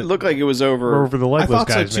guy. It that- looked like it was over. over the I legless thought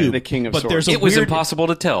so guys. too. man. The King of but Swords. there's a It was weird, impossible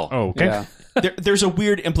to tell. Oh, okay. Yeah. there's a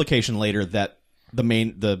weird implication later that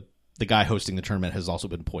the guy hosting the tournament has also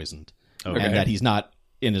been poisoned, Okay. and that he's not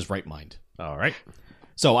in his right mind. All right.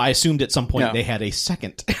 So I assumed at some point Yeah. they had a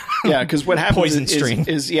second. Yeah, because what happens Poison is, string.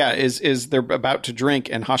 is they're about to drink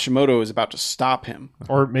and Hashimoto is about to stop him.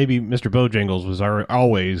 Or maybe Mr. Bojangles was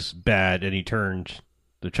always bad, and he turned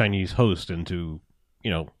the Chinese host into,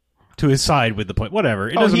 to his side with the point. Whatever.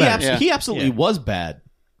 It doesn't matter. Yeah. He absolutely Yeah. was bad.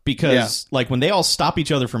 Because, like, when they all stop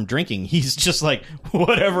each other from drinking, he's just like,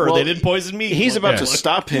 whatever, Well, they didn't poison me. He's about Yeah. to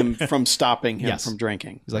stop him from stopping him Yes. from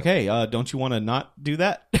drinking. He's like, hey, don't you want to not do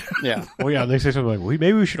that? Yeah. Well, yeah, and they say something like, well,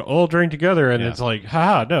 maybe we should all drink together, and Yeah. it's like,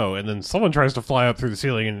 haha, no. And then someone tries to fly up through the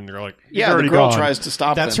ceiling, and they're like, he's Yeah, the already girl gone. tries to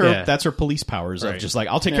stop That's them. her. Yeah. That's her police powers of Right. just like,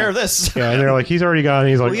 I'll take care of this. Yeah, and they're like, he's already gone. And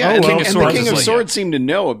he's like, Well, yeah, oh, and, well. and the Swords King is of like- Swords seemed to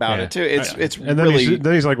know about Yeah. it too. It's and then, really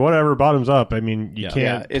he's like, whatever, bottoms up. I mean, you Yeah. can't.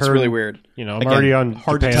 yeah, it's turn- really weird. I'm Again, already on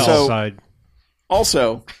hard to Japan's tell. So- side.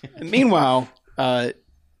 Also, meanwhile,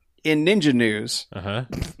 in ninja news, Uh-huh.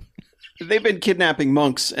 they've been kidnapping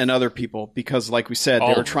monks and other people because, like we said, All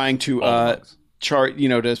they of were them. trying to All the monks.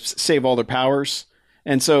 to save all their powers.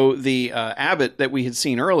 And so the abbot that we had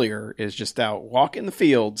seen earlier is just out walking the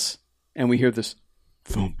fields, and we hear this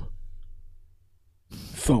thump,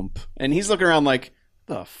 thump, and he's looking around like,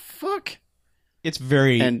 the fuck? It's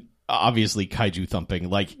very And- obviously kaiju thumping.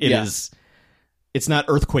 Like, it Yeah. is. It's not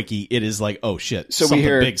earthquakey. It is like, oh shit, So we something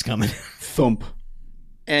hear- big's coming. Thump.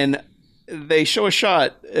 And they show a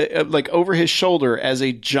shot like over his shoulder as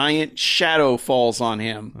a giant shadow falls on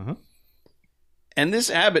him. Uh-huh. And this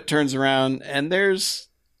abbot turns around and there's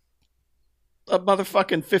a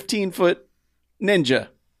motherfucking 15-foot ninja.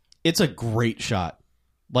 It's a great shot.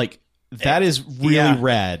 Like, that is really Yeah.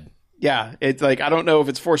 rad. Yeah, it's like I don't know if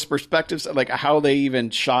it's forced perspectives, like how they even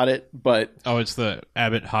shot it, but Oh, it's the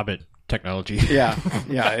Abbott Hobbit technology. Yeah.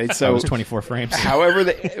 That So was 24 frames. however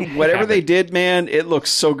whatever they did, man, it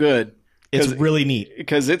looks so good. It's really neat.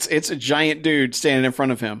 Because it's a giant dude standing in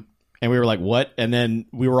front of him. And we were like, what? And then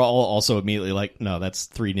we were all also immediately like, no, that's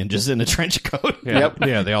 3 ninjas in a trench coat. Yeah, Yep.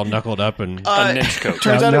 yeah, they all knuckled up and A ninja coat.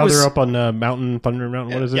 Turns out now it was they're up on Thunder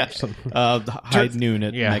Mountain. What is it? Yeah. Something- High Noon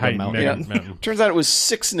at Mega High- Mountain. Mega Mountain. turns out it was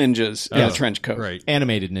 6 ninjas in a trench coat. Right.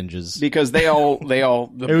 Animated ninjas. Because they all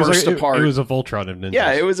burst apart. It was a Voltron of ninjas.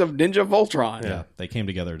 Yeah, it was a Ninja Voltron. Yeah, they came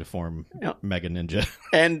together to form Yeah. Mega Ninja.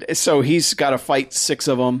 And so he's got to fight 6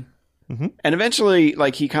 of them. And eventually,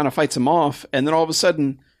 like, he kind of fights them off. And then all of a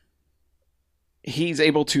sudden, he's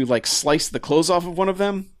able to, like, slice the clothes off of one of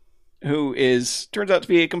them, who turns out to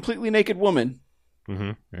be a completely naked woman.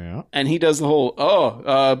 Yeah. And he does the whole,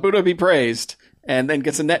 Buddha be praised, and then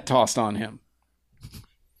gets a net tossed on him.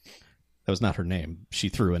 That was not her name. She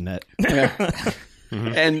threw a net.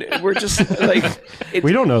 And we're just, like...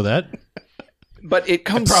 We don't know that. But it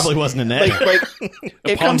comes... Probably wasn't a net. Like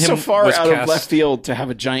it Upon comes so him far was out of cast- left field to have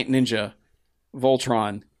a giant ninja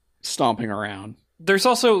Voltron stomping around. There's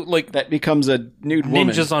also like That becomes a nude woman.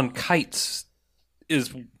 ninjas on kites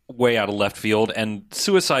is way out of left field, and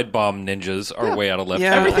suicide bomb ninjas are way out of left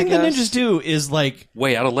Yeah. field. Everything the I guess. ninjas do is like,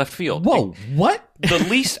 Way out of left field. whoa, what? The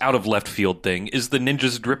least out of left field thing is the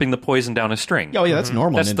ninjas dripping the poison down a string. Oh, yeah, that's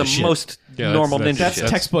normal That's ninja the shit. most Yeah, normal that's- ninja That's shit.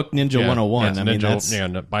 textbook Ninja 101. it's I mean, ninja,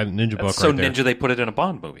 that's... by the ninja book So right there. ninja they put it in a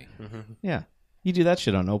Bond movie. Yeah. You do that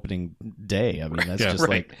shit on opening day. I mean, that's Yeah. just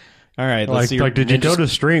Right. like, all right, let's see. Like, did you go to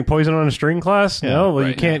string poison on a string class? Yeah, No, well, you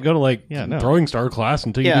right. can't go to like no. throwing star class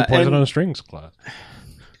until you Yeah, do poison and- on a strings class.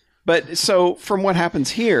 But so from what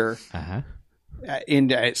happens here, Uh-huh.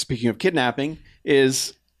 speaking of kidnapping,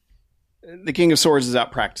 is the King of Swords is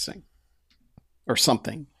out practicing or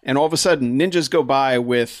something, and all of a sudden ninjas go by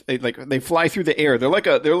with they fly through the air. They're like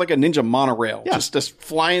a ninja monorail, Yeah. just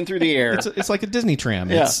flying through the air. It's like a Disney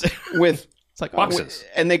tram. Yeah, It's, with it's like Boxes.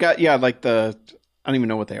 and they got like the I don't even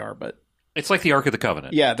know what they are, but It's like the Ark of the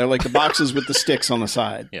Covenant. yeah, they're like the boxes with the sticks on the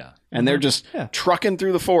side. Yeah. And they're just Yeah. trucking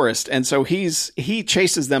through the forest. And so he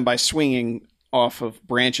chases them by swinging off of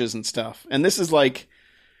branches and stuff. And this is like,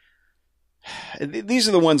 these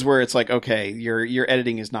are the ones where it's like, okay, your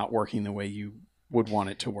editing is not working the way you would want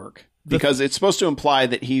it to work. Because it's supposed to imply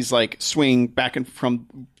that he's like swinging back and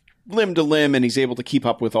from limb to limb and he's able to keep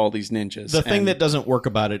up with all these ninjas. The thing And- that doesn't work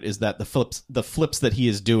about it is that the flips that he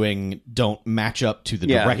is doing don't match up to the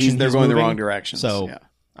yeah, direction they're he's going the moving. wrong direction. So, yeah.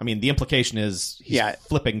 I mean, the implication is he's Yeah.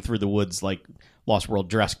 flipping through the woods like Lost World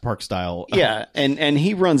Jurassic Park style. Yeah, and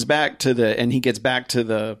he runs back he gets back to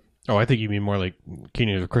the Oh, I think you mean more like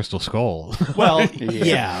King of the Crystal Skull. Well,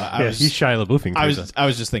 yeah. I was, he's Shia LaBeoufing. I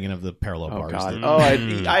was just thinking of the parallel bars. God. that- Oh,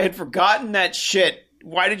 I had forgotten that shit.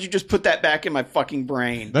 Why did you just put that back in my fucking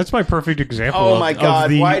brain? That's my perfect example. Oh of, my of God,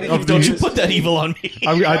 the- why did you of Don't the- you put that evil on me.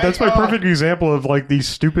 that's my perfect example of like the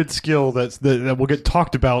stupid skill that will get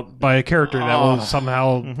talked about by a character that will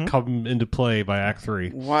somehow come into play by Act 3.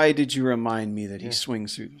 Why did you remind me that he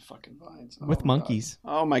swings through the fucking vines? Oh, With monkeys.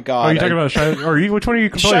 God. Oh my Oh, god! you talking about Shia? Or which one are you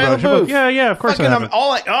complaining Shia about? LaBeouf. Yeah, of course. Fucking, That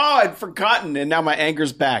happened. I'd forgotten, and now my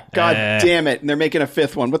anger's back. God damn it! And they're making a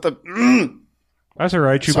 5th one. What the? That's all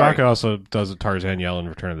right. Sorry. Chewbacca also does a Tarzan yell in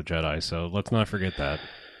Return of the Jedi, so let's not forget that.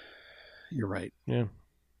 You're right. Yeah.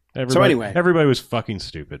 Everybody, everybody was fucking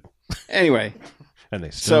stupid, Anyway, and they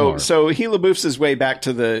still so are. he LaBoufs his way back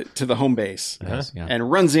to the home base. Yes, yeah. And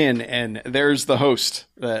runs in, and there's the host,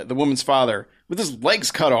 the woman's father, with his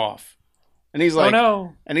legs cut off, and he's like,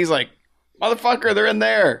 no. and he's like, motherfucker, they're in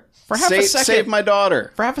there. For half a second- save my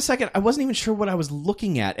daughter. For half a second, I wasn't even sure what I was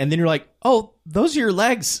looking at, and then you're like, "Oh, those are your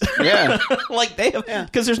legs." Yeah. Like they have,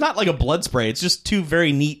 because there's not like a blood spray. It's just 2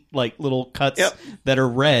 very neat, like little cuts Yep. that are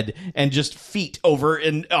red, and just feet over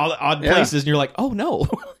in odd Yeah. places, and you're like, "Oh no,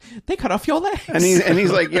 they cut off your legs." And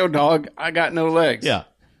he's like, yo, dog, I got no legs. yeah,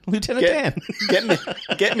 Lieutenant Dan.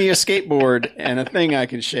 Get me a skateboard and a thing I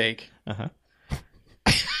can shake.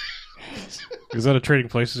 Is that a Trading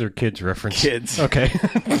Places or Kids reference? Kids. Okay,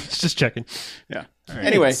 just checking. Yeah.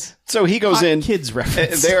 Anyway, so he goes Hot in. kids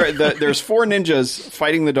reference. There's 4 ninjas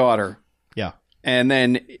fighting the daughter. Yeah, And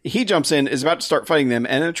then he jumps in, is about to start fighting them,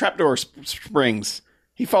 and a trapdoor springs.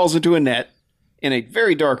 He falls into a net in a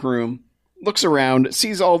very dark room, looks around,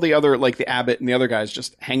 sees all the other, like the abbot and the other guys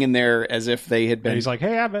just hanging there as if they had been And he's like,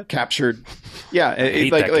 "Hey, Abbott." captured. Yeah, hate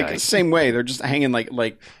that guy. like same way. They're just hanging like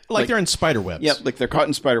they're in spider webs. Yep, like they're caught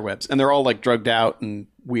in spider webs, and they're all like drugged out and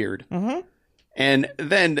weird. Mm-hmm. And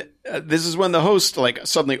then this is when the host like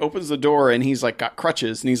suddenly opens the door, and he's like got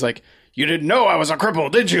crutches, and he's like, "You didn't know I was a cripple,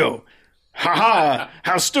 did you? Ha ha!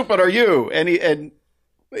 How stupid are you?" And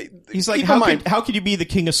He's like, keep in mind- how could you be the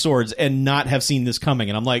King of Swords and not have seen this coming?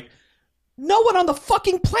 And I'm like, No one on the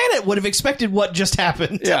fucking planet would have expected what just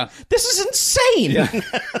happened. Yeah. This is insane. Yeah.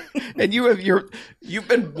 And you've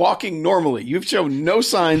been walking normally. You've shown no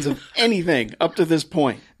signs of anything up to this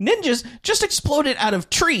point. Ninjas just exploded out of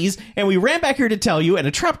trees, and we ran back here to tell you, and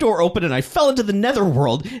a trapdoor opened, and I fell into the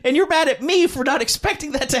netherworld, and you're mad at me for not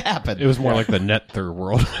expecting that to happen. It was more like the Nether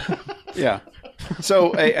world. Yeah.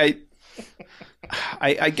 So I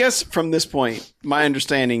guess from this point, my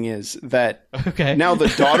understanding is that Okay. now the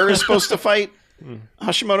daughter is supposed to fight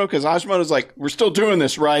Hashimoto, because Hashimoto's like, we're still doing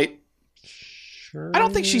this, right? I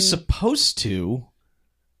don't think she's supposed to.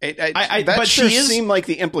 That but sure she is- seemed like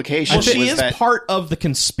the implication. Well, she was is that, part of the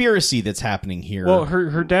conspiracy that's happening here. Well,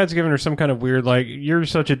 her dad's giving her some kind of weird, like, you're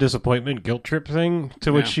such a disappointment guilt trip thing,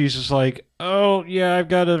 to which Yeah. she's just like, oh, yeah, I've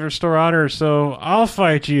got to restore honor, so I'll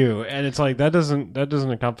fight you. And it's like, that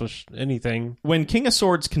doesn't accomplish anything. When King of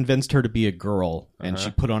Swords convinced her to be a girl and she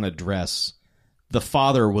put on a dress, the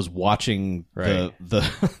father was watching Right.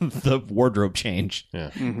 the wardrobe change Yeah.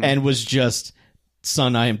 and was just,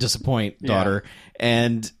 son, I am disappointed, daughter,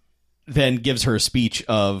 and then gives her a speech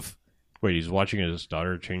of, Wait, he's watching his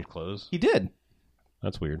daughter change clothes? he did.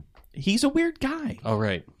 That's weird. He's a weird guy. Oh,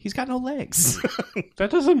 right. He's got no legs.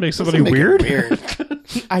 That doesn't make somebody make it weird. weird.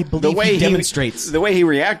 I believe he demonstrates. The way he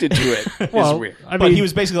reacted to it is Well, weird. I But mean, he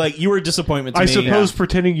was basically like, you were a disappointment to I me. suppose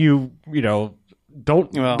pretending you know,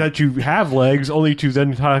 that you have legs, only to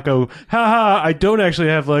then go, haha, I don't actually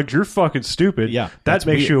have legs, you're fucking stupid. Yeah, that that's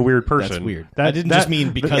makes weird. you a weird person. That's weird. I didn't just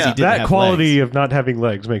mean because he didn't that have quality legs. of not having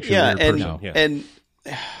legs makes you a weird person. And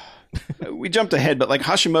we jumped ahead, but like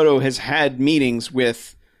Hashimoto has had meetings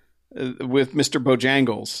with Mr.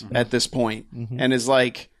 Bojangles at this point, and is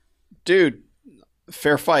like, dude,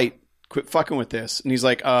 fair fight, quit fucking with this. And he's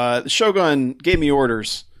like, the Shogun gave me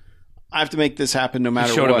orders. I have to make this happen no He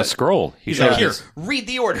matter showed what. him a scroll. He He's showed like, here, his, read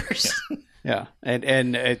the orders. Yeah,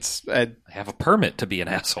 and it's I have a permit to be an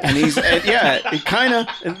asshole. and he's it kind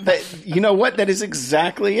of, you know what, that is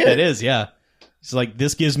exactly it. It is, yeah. It's like,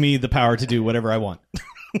 this gives me the power to do whatever I want.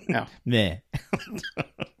 Yeah. Meh.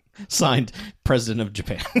 Signed, President of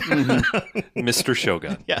Japan. Mr.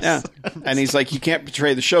 Shogun. Yes. Yeah, and he's like, you can't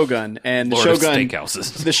betray the Shogun, and the Lord of Shogun,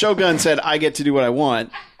 Steakhouses. the Shogun said, I get to do what I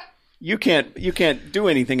want. You can't do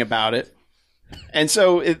anything about it. And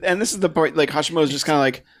so, and this is the part, like Hashimoto's just kind of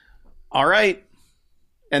like, all right.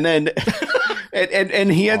 And then,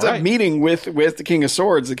 and he ends up meeting with the King of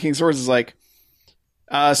Swords. The King of Swords is like,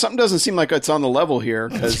 something doesn't seem like it's on the level here,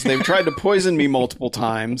 because they've tried to poison me multiple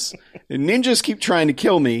times. The ninjas keep trying to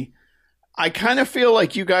kill me. I kind of feel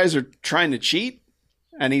like you guys are trying to cheat.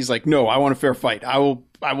 And he's like, no, I want a fair fight. I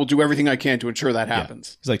will do everything I can to ensure that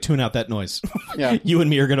happens. He's like, tune out that noise. Yeah. You and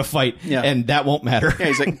me are going to fight, and that won't matter. Yeah,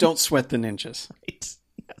 he's like, don't sweat the ninjas. Yes.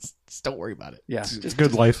 Just don't worry about it. Yeah. It's a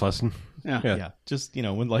good life lesson. Yeah. Yeah. Just,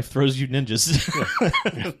 when life throws you ninjas.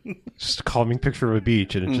 Just a calming picture of a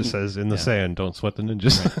beach, and it just says, in the sand, don't sweat the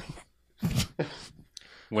ninjas.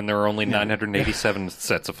 When there were only 987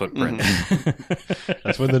 sets of footprint.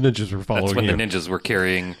 That's when the ninjas were following That's when you. the ninjas were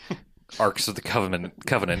carrying Arks of the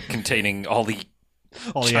Covenant containing all the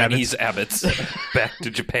All the Chinese abbots back to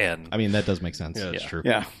Japan. I mean, that does make sense. Yeah, that's true.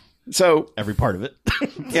 Yeah. So, Every part of it.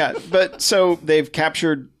 yeah, but so they've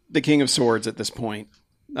captured the King of Swords at this point.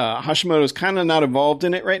 Hashimoto's kind of not involved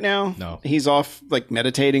in it right now. No. He's off like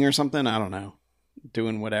meditating or something. I don't know.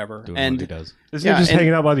 Doing whatever. Doing and what he does. Isn't Yeah, he just and-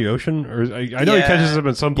 hanging out by the ocean? Or I know he Yeah. catches them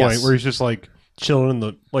at some point Yes. where he's just like chilling in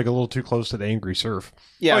the like a little too close to the angry surf.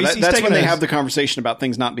 yeah, Oh, he's that's taking when they a- have the conversation about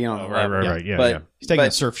things not being on the level. Right. Yeah, But yeah. He's taking a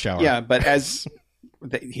but- surf shower. Yeah, but as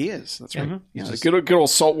he is, that's right. Yeah, Just- good old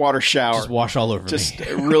saltwater shower. Just wash all over Just me.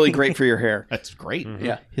 really great for your hair. That's great.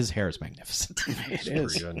 Yeah. His hair is magnificent. It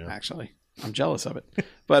is good, yeah. actually. I'm jealous of it.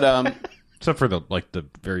 But Except for the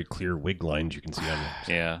very clear wig lines you can see on it.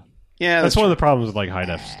 Yeah. yeah, That's one of the problems with like high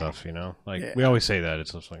def stuff, you know? Like Yeah. we always say that.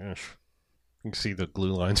 It's just like you can see the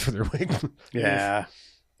glue lines for their wig. yeah.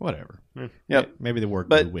 Whatever. Yep. Maybe they wore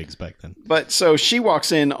But- blue wigs back then. But so she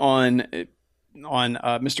walks in on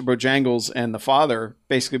Mr. Bojangles and the father,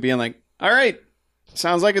 basically being like, "All right,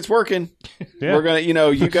 sounds like it's working. Yeah. We're gonna,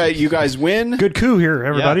 you guys win. Good coup here,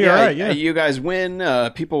 everybody. All right, yeah. You guys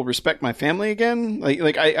win. People respect my family again.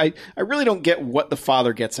 Like I really don't get what the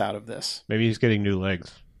father gets out of this. Maybe he's getting new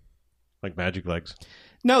legs. Like magic legs.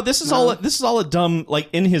 No, this is all a dumb, like,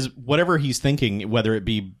 in his whatever he's thinking, whether it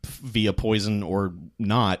be via poison or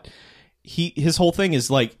not. His whole thing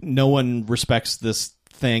is like, no one respects this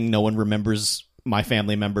thing. No one remembers my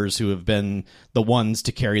family members who have been the ones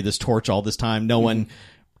to carry this torch all this time. No one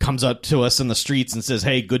comes up to us in the streets and says,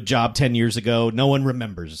 "Hey, good job 10 years ago." No one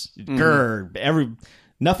remembers. Grr,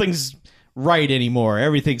 nothing's. right anymore.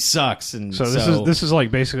 Everything sucks. And So this is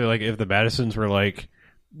like basically like if the Madisons were like,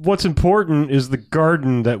 what's important is the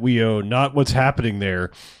garden that we own, not what's happening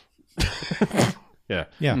there. Yeah.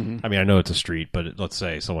 I mean, I know it's a street, but let's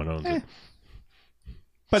say someone owns it.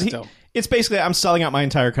 But Still. it's basically I'm selling out my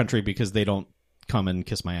entire country because they don't come and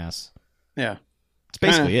kiss my ass. Yeah. It's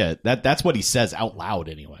basically it. That's what he says out loud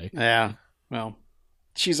anyway. Yeah. Well,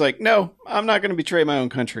 she's like, no, I'm not going to betray my own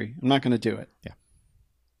country. I'm not going to do it. Yeah.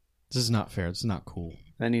 This is not fair. This is not cool.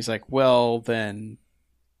 Then he's like, well, then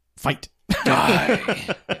Fight.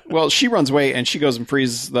 die. Well, she runs away and she goes and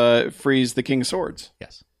frees the King of Swords.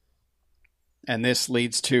 Yes. And this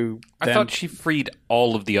leads to I thought she freed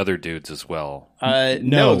all of the other dudes as well.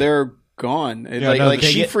 No, they're gone.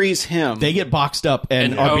 She frees him. They get boxed up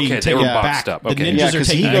and are being they taken were back. boxed up. The Okay. ninjas are because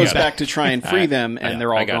taking he goes them back to try and free them, and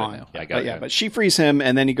they're all I got it gone. now. I got it. But she frees him,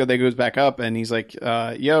 and then they goes back up, and he's like,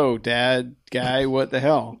 "Yo, Dad, guy, what the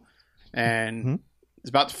hell?" And is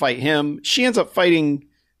about to fight him. She ends up fighting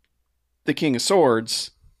the King of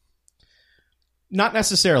Swords. Not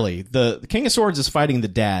necessarily. The King of Swords is fighting the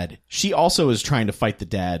dad. She also is trying to fight the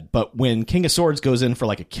dad, but when King of Swords goes in for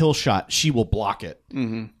like a kill shot, she will block it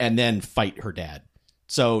and then fight her dad.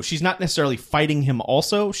 So she's not necessarily fighting him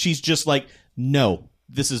also. She's just like, no,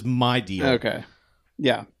 this is my deal. Okay.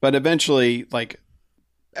 Yeah. But eventually, like,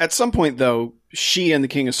 at some point, though, she and the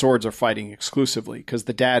King of Swords are fighting exclusively because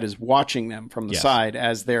the dad is watching them from the side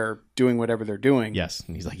as they're doing whatever they're doing. Yes.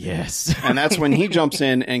 And he's like, yes. And that's when he jumps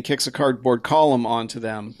in and kicks a cardboard column onto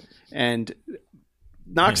them and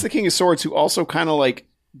knocks the King of Swords, who also kind of like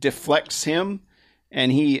deflects him.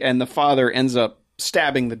 And the father ends up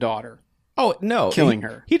stabbing the daughter. Oh, no. Killing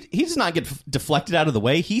her. He does not get deflected out of the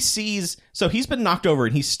way. He sees... So he's been knocked over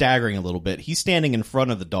and he's staggering a little bit. He's standing in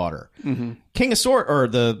front of the daughter. King of Sword, or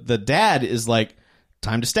the dad is like,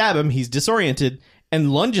 time to stab him. He's disoriented and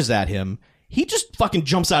lunges at him. He just fucking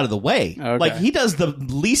jumps out of the way. Okay. Like, he does the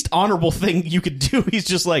least honorable thing you could do. He's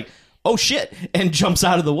just like, oh shit, and jumps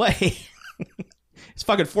out of the way. It's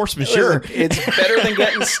fucking force majeure. It's better than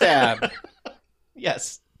getting stabbed.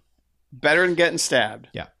 Yes. Better than getting stabbed.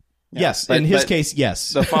 Yeah. Yeah, Yes. but- In his but case,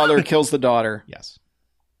 yes. The father kills the daughter. Yes.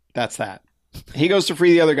 That's that. He goes to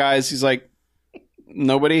free the other guys. He's like,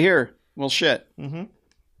 nobody here. Well, shit.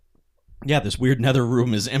 Yeah, this weird nether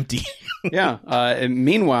room is empty. Yeah. And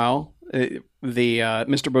meanwhile, the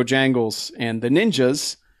Mr. Bojangles and the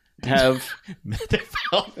ninjas have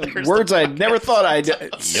words I never thought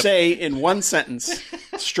I'd say in one sentence,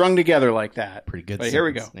 strung together like that. Pretty good. But here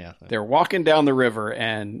we go. Yeah. They're walking down the river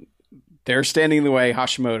and they're standing in the way.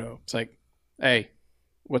 Hashimoto. It's like, hey,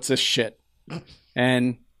 what's this shit?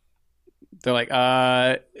 And they're like,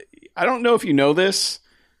 I don't know if you know this,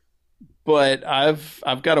 but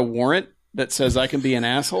I've got a warrant that says I can be an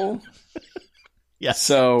asshole. Yes.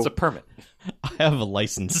 So It's a permit. I have a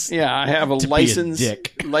license. yeah, I have a To be a license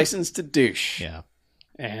dick. license to douche. Yeah.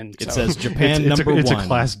 And It so- says Japan It's number a one.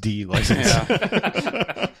 Class D license.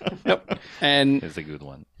 Yep. And It's a good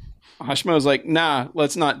one. Hashimoto's like, nah,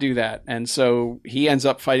 let's not do that. And so he ends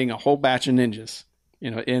up fighting a whole batch of ninjas,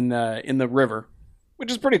 in the river, which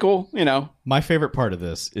is pretty cool, My favorite part of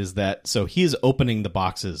this is that so he is opening the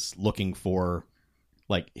boxes looking for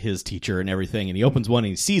like his teacher and everything, and he opens one and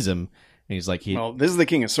he sees him, and he's like, Well, this is the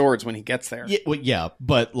King of Swords when he gets there. yeah,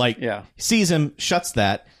 but like, Yeah. sees him, shuts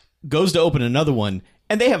that, goes to open another one,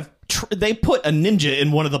 and they have they put a ninja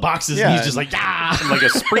in one of the boxes, and Yeah, he's just like, ah. Like a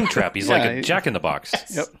spring trap. He's like Yeah, a Jack in the Box.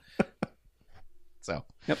 Yep. So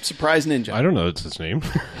Yep. Surprise ninja. I don't know it's his name.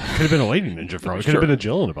 Could have been a lady ninja from it. Could have been a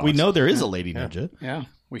Jill in a box. we know there is a lady ninja, Yeah.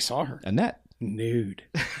 We saw her. Annette. Nude.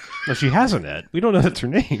 No, she has a net. We don't know that's her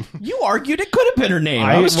name. You argued it could have been her name.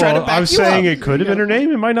 I was trying to back I was you saying up. it could have been her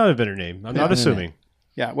name. It might not have been her name. I'm not assuming.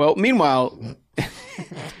 Yeah. Well, meanwhile,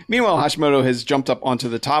 Hashimoto has jumped up onto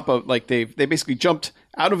the top of they basically jumped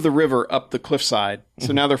out of the river up the cliffside.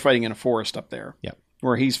 So now they're fighting in a forest up there. Yep.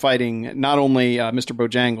 Where he's fighting not only Mr.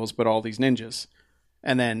 Bojangles but all these ninjas,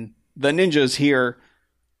 and then the ninjas hear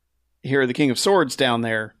the King of Swords down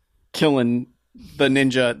there killing the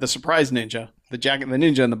ninja, the surprise ninja, the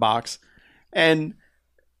ninja in the box, and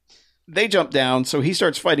they jump down. So he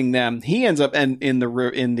starts fighting them. He ends up in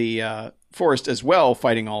the forest as well,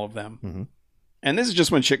 fighting all of them. Mhm. And this is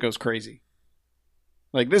just when shit goes crazy.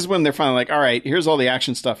 Like, this is when they're finally like, all right, here's all the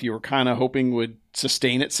action stuff you were kind of hoping would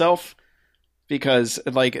sustain itself. Because,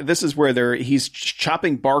 like, this is where he's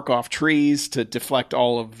chopping bark off trees to deflect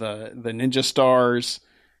all of the ninja stars,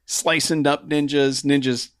 slicing up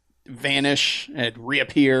ninjas vanish and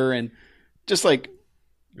reappear, and just like,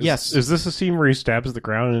 Yes. Is this a scene where he stabs the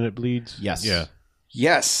ground and it bleeds? Yes. Yeah.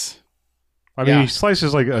 yes. I mean, he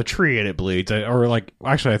slices like a tree and it bleeds, or like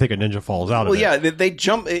actually, I think a ninja falls out of it. Well, yeah, they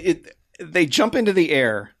jump. They jump into the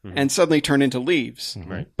air and suddenly turn into leaves.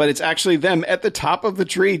 Right. But it's actually them at the top of the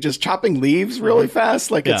tree just chopping leaves really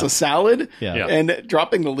fast, like it's a salad, and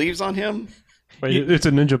dropping the leaves on him. But it's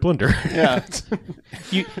a ninja blender. Yeah.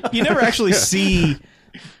 You never actually see.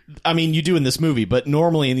 I mean, you do in this movie, but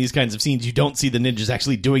normally in these kinds of scenes, you don't see the ninjas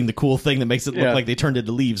actually doing the cool thing that makes it look like they turned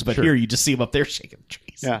into leaves. But here, you just see them up there shaking the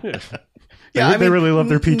trees. Yeah. Yeah, they really love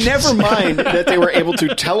their peaches. Never mind that they were able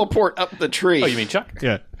to teleport up the tree. Oh, you mean Chuck?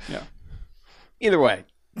 Yeah. Either way.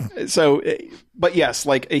 So, but yes,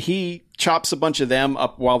 like he chops a bunch of them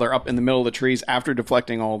up while they're up in the middle of the trees after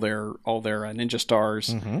deflecting all their ninja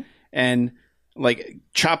stars, and like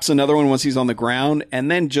chops another one once he's on the ground, and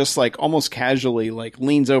then just like almost casually like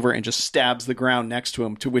leans over and just stabs the ground next to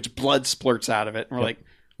him, to which blood splurts out of it. And we're like,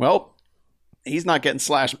 well, he's not getting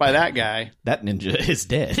slashed by that guy. That ninja is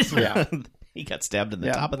dead. Yeah. He got stabbed in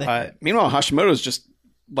the top of the head. Meanwhile, Hashimoto's just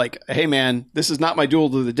like, hey man, this is not my duel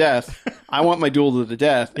to the death. I want my duel to the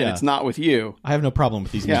death, and it's not with you. I have no problem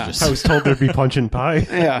with these ninjas. I was told there'd be punch and pie.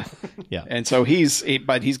 Yeah. Yeah. And so he's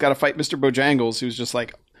got to fight Mr. Bojangles, who's just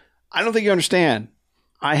like, I don't think you understand.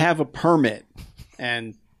 I have a permit.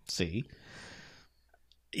 And see,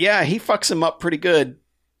 yeah, he fucks him up pretty good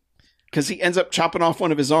because he ends up chopping off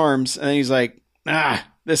one of his arms, and then he's like,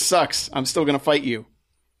 this sucks. I'm still going to fight you.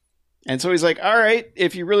 And so he's like, all right,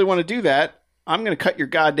 if you really want to do that, I'm going to cut your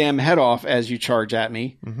goddamn head off as you charge at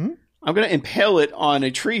me. Mm-hmm. I'm going to impale it on a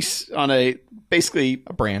tree, basically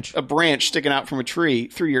a branch sticking out from a tree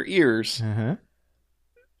through your ears. Uh-huh.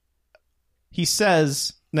 He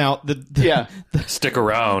says, now stick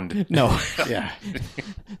around. No. Yeah.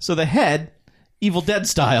 So the head, Evil Dead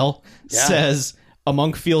style, says, a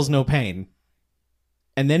monk feels no pain.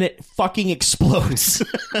 And then it fucking explodes.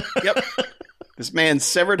 Yep. This man's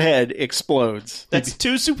severed head explodes. That's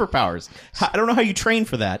two superpowers. I don't know how you train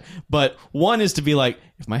for that, but one is to be like,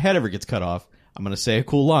 if my head ever gets cut off, I'm going to say a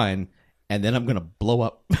cool line, and then I'm going to blow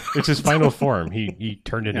up. It's his final form. He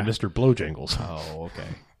turned into Mr. Blowjangles. Oh, okay.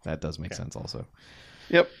 That does make sense also.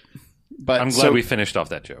 Yep. But I'm glad we finished off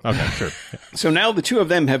that joke. Okay, sure. So now the two of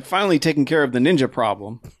them have finally taken care of the ninja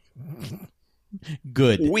problem.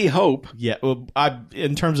 Good. We hope. Yeah. Well,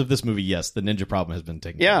 in terms of this movie, yes, the ninja problem has been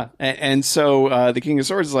taken care of. And so the King of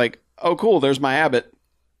Swords is like, oh, cool, there's my abbot.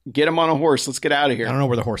 Get him on a horse. Let's get out of here. I don't know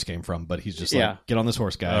where the horse came from, but he's just like, get on this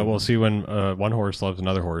horse, guy. We'll see when one horse loves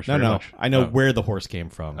another horse. No. Much. I know where the horse came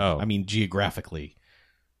from. Oh. I mean, geographically.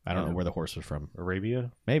 I don't know where the horse was from.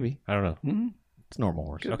 Arabia? Maybe. I don't know. Mm-hmm. It's a normal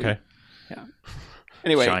horse. Okay. Yeah.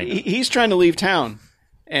 Anyway, he's trying to leave town.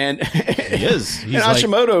 And he is. He's and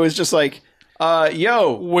Hashimoto is just like,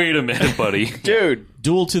 yo. Wait a minute, buddy. Dude.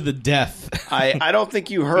 Duel to the death. I don't think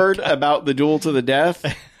you heard about the duel to the death.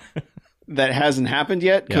 That hasn't happened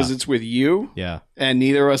yet because it's with you. Yeah. And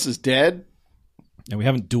neither of us is dead. And we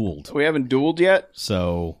haven't dueled. We haven't dueled yet.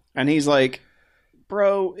 So. And he's like,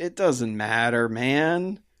 bro, it doesn't matter,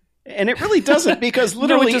 man. And it really doesn't because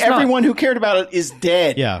literally everyone who cared about it is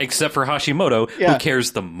dead. Yeah. Except for Hashimoto, who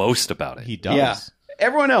cares the most about it. He does. Yeah.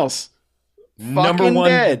 Everyone else. Number one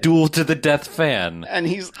dead. duel to the death fan. And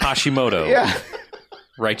he's Hashimoto. Yeah.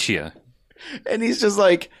 Right here. And he's just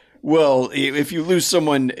like, well, if you lose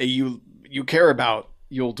someone you care about,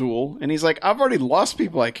 you'll duel. And he's like, I've already lost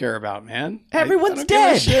people I care about, man. Everyone's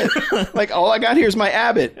dead. Like, all I got here is my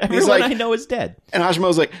abbot. Everyone like, I know is dead. And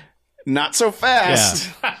Hashimoto's like, not so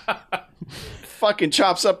fast. Yeah. Fucking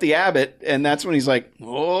chops up the abbot. And that's when he's like,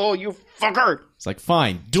 oh, you fucker. It's like,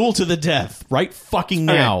 fine, duel to the death right fucking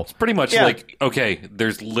now. Okay. It's pretty much like, okay,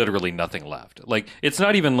 there's literally nothing left. Like, it's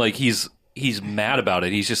not even like he's mad about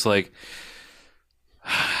it. He's just like...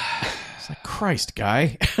 It's like, Christ,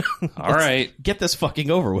 guy. All right. Get this fucking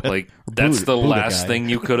over with. Like, that's the last thing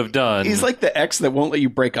you could have done. He's like the ex that won't let you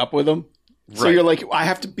break up with him. So you're like, I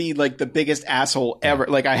have to be like the biggest asshole ever.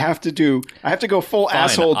 Like, I have to go full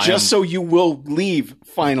asshole just so you will leave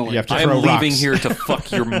finally. You have to I'm throw leaving rocks. here to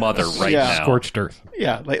fuck your mother right now. Scorched earth.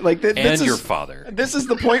 Yeah. Like this and is, your father. This is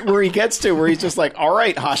the point where he gets to where he's just like, all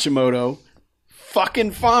right, Hashimoto,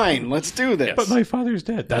 fucking fine. Let's do this. But my father's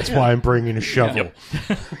dead. That's why I'm bringing a shovel.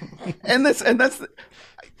 Yep. And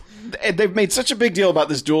they've made such a big deal about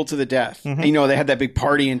this duel to the death. Mm-hmm. And, you know, they had that big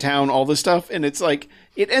party in town, all this stuff. And it's like,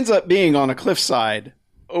 it ends up being on a cliffside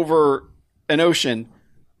over an ocean.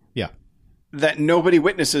 Yeah. That nobody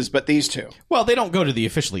witnesses but these two. Well, they don't go to the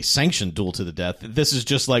officially sanctioned duel to the death. This is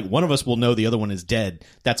just like, one of us will know the other one is dead.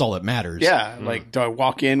 That's all that matters. Yeah. Like, do I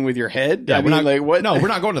walk in with your head? Yeah, I mean, like, what? No, we're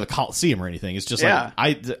not going to the Coliseum or anything. It's just like,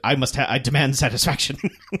 I demand satisfaction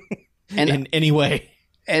in any way.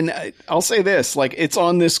 And I'll say this, like, it's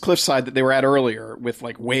on this cliffside that they were at earlier with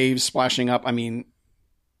like waves splashing up. I mean,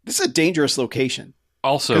 this is a dangerous location.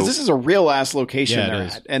 Also, because this is a real ass location they're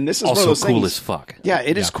at. And this is one of also those cool things, as fuck. Yeah,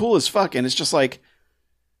 it is cool as fuck. And it's just like,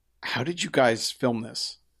 how did you guys film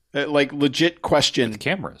this? Like, legit question. With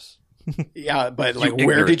cameras. Yeah, but like, You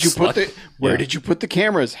where did you ignorant put slut. where did you put the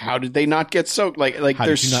cameras? How did they not get soaked? Like How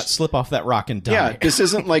there's did you not slip off that rock and die? yeah, this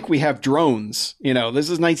isn't like we have drones. You know, this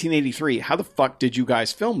is 1983. How the fuck did you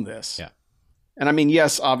guys film this? Yeah. And I mean,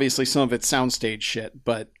 yes, obviously some of it's soundstage shit,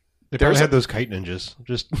 but They probably There's had those kite ninjas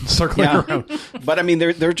just circling Yeah. around. but I mean,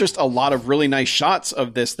 there are just a lot of really nice shots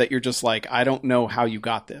of this that you're just like, I don't know how you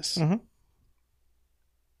got this. Mhm.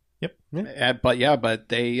 Yep. But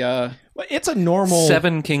they Well, it's a normal.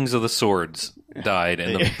 7 Kings of the Swords died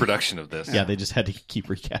in the production of this. Yeah, they just had to keep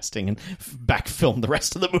recasting and back film the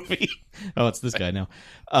rest of the movie. Oh, it's this guy now.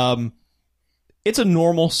 It's a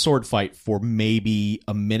normal sword fight for maybe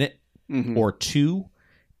a minute Mhm. or two,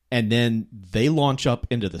 and then they launch up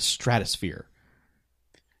into the stratosphere.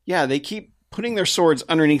 yeah, they keep putting their swords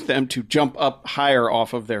underneath them to jump up higher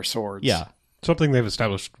off of their swords. Yeah. Something they've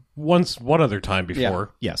established one other time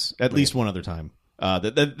before. Yes, at least one other time.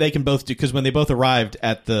 That they can both do, because when they both arrived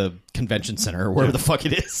at the convention center or wherever the fuck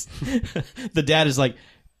it is, the dad is like,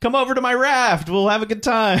 "Come over to my raft. We'll have a good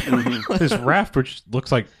time." This raft, which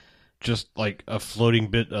looks like just like a floating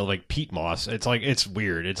bit of like peat moss. It's like, it's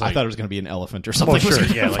weird. It's I like, thought it was going to be an elephant or something. well, sure, was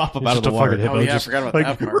gonna yeah, like, pop up it's out of just the a fucking water. hippo Oh, yeah, I just, forgot about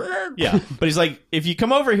like, that part. Yeah, but he's like, if you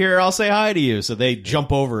come over here, I'll say hi to you. So they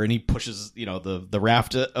jump over, and he pushes, the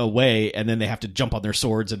raft away, and then they have to jump on their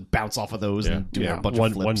swords and bounce off of those and do a bunch one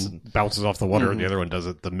of flips. one bounces off the water, and the other one does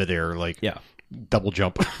it the midair, like Yeah. double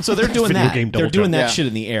jump. So they're doing Video that. game They're double doing jump. that Yeah. shit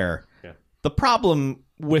in the air. Yeah. The problem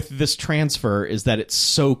with this transfer is that it's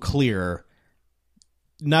so clear.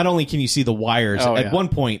 Not only can you see the wires, Oh, at yeah. one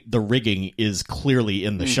point the rigging is clearly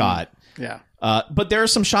in the shot. Yeah. But there are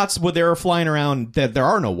some shots where they're flying around that there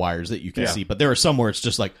are no wires that you can Yeah. see, but there are some where it's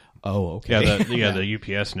just like, oh, okay. Yeah, the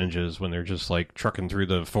UPS ninjas, when they're just like trucking through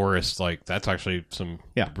the forest, like that's actually some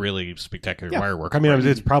really spectacular wire work. I mean,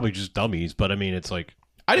 it's probably just dummies, but I mean, it's like,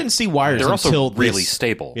 I didn't see wires They're until also really this.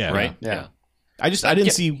 stable, Yeah. right? Yeah. I didn't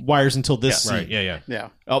see wires until this scene. right, yeah. Yeah.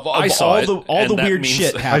 Of I saw it, all and the that weird means-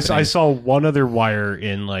 shit I happening. saw one other wire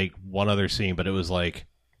in like one other scene, but it was like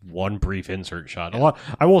one brief insert shot.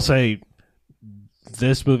 I will say,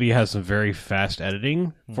 this movie has some very fast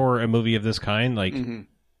editing for a movie of this kind. Like, Mhm.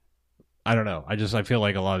 I don't know. I feel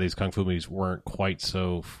like a lot of these kung fu movies weren't quite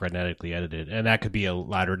so frenetically edited, and that could be a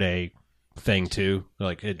latter day thing too.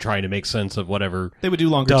 Like trying to make sense of whatever. They would do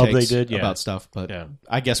longer dub takes they did, yeah. about stuff, but Yeah.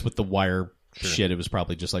 I guess with the wire shit, it was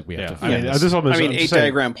probably just like we have Yeah, to. I mean, this. this almost, I mean, I'm 8 saying-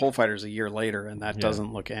 Diagram Pole Fighter's a year later, and that Yeah.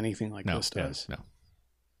 doesn't look anything like no, this does. no.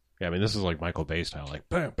 Yeah, I mean, this is like Michael Bay style, like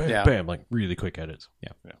bam, bam, Yeah. bam, like really quick edits.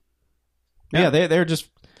 Yeah, they're just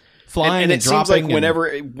flying And and, it seems like dropping and-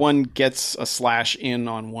 whenever one gets a slash in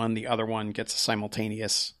on one, the other one gets a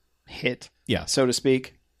simultaneous hit, Yeah. so to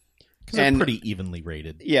speak. because they're and- pretty evenly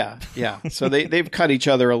rated. Yeah, yeah. So they've cut each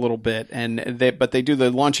other a little bit, but they do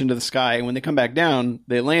the launch into the sky, and when they come back down,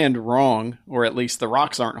 they land wrong, or at least the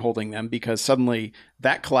rocks aren't holding them, because suddenly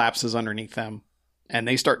that collapses underneath them, and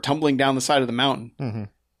they start tumbling down the side of the mountain. Mhm.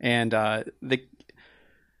 And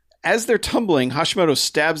as they're tumbling, Hashimoto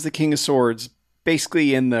stabs the King of Swords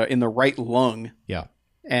basically in the right lung, Yeah,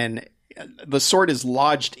 and the sword is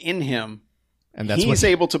lodged in him. and that's He's what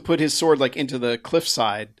able to put his sword like into the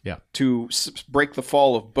cliffside Yeah. to break the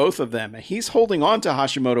fall of both of them. And he's holding on to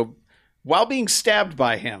Hashimoto while being stabbed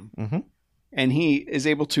by him. Mhm. And he is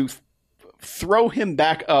able to throw him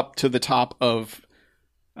back up to the top of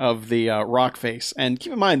the rock face. And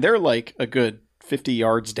keep in mind, they're like a good 50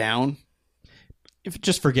 yards down. if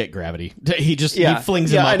just forget gravity. He just Yeah, he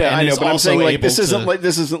flings him up. I and know, is but I'm also saying like able this to-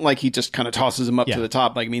 isn't like he just kind of tosses him up Yeah. to the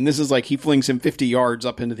top. Like, I mean, this is like he flings him 50 yards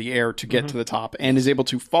up into the air to get to the top, and is able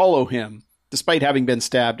to follow him despite having been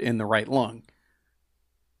stabbed in the right lung.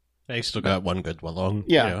 They still got one good one long.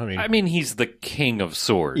 Yeah. I mean, he's the king of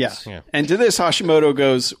swords. Yeah. And to this, Hashimoto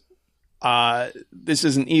goes, this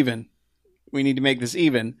isn't even. We need to make this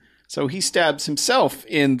even. So he stabs himself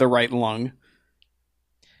in the right lung.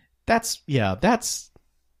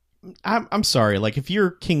 I'm sorry. Like, if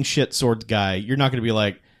you're king shit sword guy, you're not going to be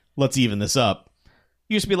like, let's even this up.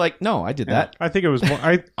 You just be like, no, I did that. I think it was more.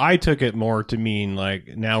 I took it more to mean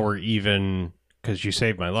like now we're even because you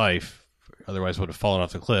saved my life. Otherwise, would have fallen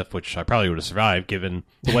off the cliff, which I probably would have survived given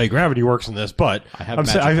the way gravity works in this. But I have I'm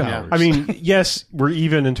magic saying, powers. I mean, yes, we're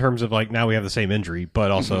even in terms of like now we have the same injury,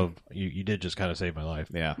 but also you did just kind of save my life.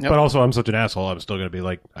 Yeah. Yep. But also, I'm such an asshole. I'm still going to be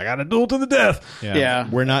like, I got to duel to the death. Yeah.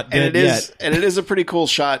 We're not And dead it yet. is, and it is a pretty cool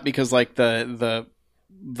shot because like the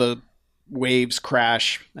the waves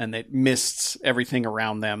crash and it mists everything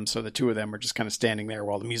around them. So the two of them are just kind of standing there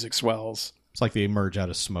while the music swells. It's like they emerge out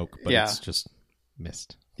of smoke, but Yeah. it's just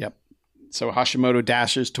mist. Yep. So Hashimoto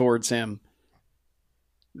dashes towards him.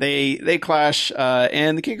 They clash,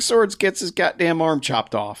 and the King of Swords gets his goddamn arm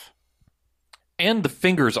chopped off. And the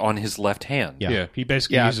fingers on his left hand. Yeah. He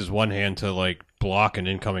basically uses one hand to like block an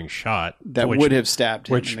incoming shot That which would have stabbed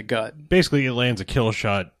him in the gut. basically it lands a kill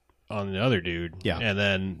shot on the other dude. Yeah. And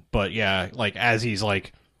then, but yeah, like as he's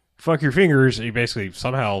like, fuck your fingers, he basically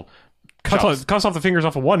somehow cuts off the fingers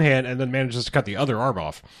off of one hand and then manages to cut the other arm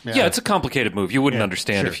off. Yeah, it's a complicated move. You wouldn't Yeah,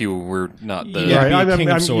 understand sure. if you were not the... Yeah. Right, be King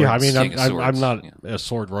of I Swords. mean, King of I'm Swords, not yeah. a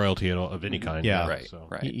sword royalty of any kind. Yeah. Right, So,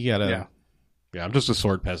 right. You gotta. Yeah. I'm just a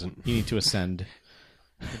sword peasant. You need to ascend.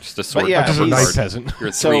 Just a sword. yeah, I'm just a he's- knight peasant. You're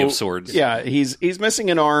a So, three of swords. Yeah, he's missing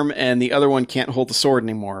an arm, and the other one can't hold the sword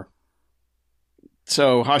anymore.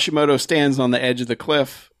 So Hashimoto stands on the edge of the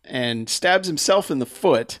cliff and stabs himself in the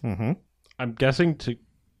foot. Mm-hmm. I'm guessing to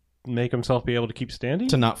make himself be able to keep standing.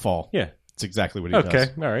 To not fall. Yeah. It's exactly what he Okay. does.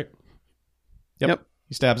 All right. Yep.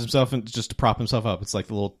 He stabs himself and just to prop himself up. It's like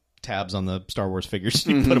the little tabs on the Star Wars figures.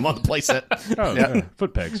 You put them on the playset. Oh, yeah.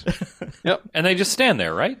 Foot pegs. And they just stand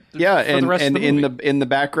there, right? Yeah, For the rest and of the in movie. the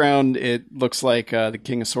background, it looks like the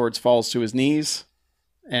King of Swords falls to his knees,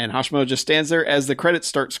 and Hashimoto just stands there as the credits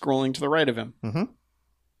start scrolling to the right of him,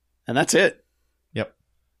 and that's it. Yep.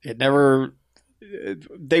 It never.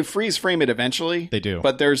 They freeze frame it eventually. They do.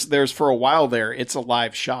 But there's for a while there, it's a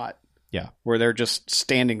live shot. Yeah. Where they're just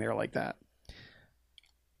standing there like that.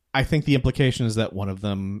 I think the implication is that one of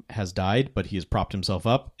them has died, but he has propped himself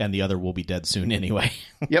up, and the other will be dead soon anyway.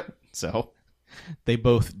 Yep. So they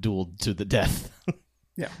both dueled to the death.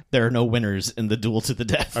 Yeah. There are no winners in the duel to the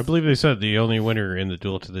death. I believe they said the only winner in the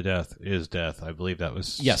duel to the death is death. I believe that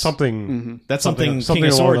was Yes. something. Mm-hmm. That's something King of along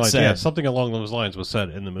the Swords lines, said. yeah, something along those lines was said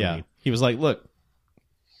in the movie. Yeah. He was like, look,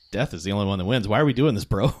 death is the only one that wins. Why are we doing this,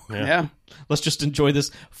 bro? Yeah. Let's just enjoy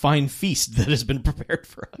this fine feast that has been prepared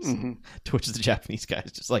for us. Mm-hmm. To which the Japanese guy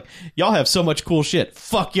is just like, y'all have so much cool shit.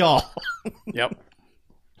 Fuck y'all. Yep.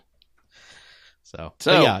 So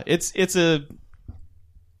So- but yeah,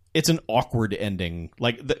 it's an awkward ending.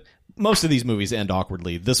 Like most of these movies end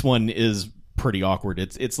awkwardly. This one is pretty awkward.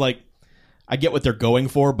 It's like I get what they're going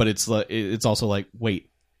for, but it's also like, wait,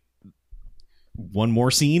 one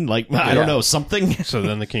more scene? Like I don't know, something. So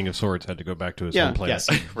then the King of Swords had to go back to his Yeah. home planet.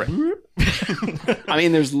 Yes, Right. I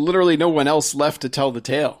mean, there's literally no one else left to tell the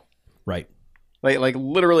tale. right. Like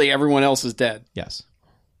literally everyone else is dead. Yes.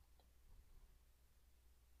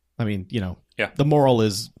 I mean, Yeah. the moral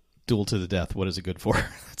is duel to the death. What is it good for?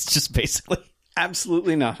 It's just basically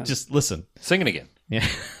Absolutely nothing. just listen. Sing it again. Yeah.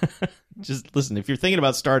 Just listen. If you're thinking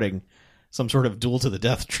about starting some sort of duel to the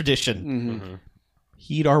death tradition,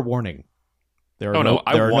 heed our warning. There are Oh, no, no,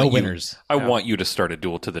 there are no want you- winners. I want you to start a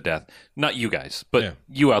duel to the death. Not you guys, but Yeah.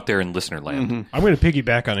 you out there in listener land. I'm going to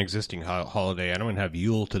piggyback on existing holiday. I'm going to have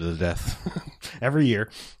Yule to the death every year.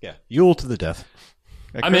 Yeah, Yule to the death.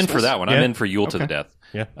 At I'm in Christmas. for that one. Yeah. I'm in for Yule to the Okay. death.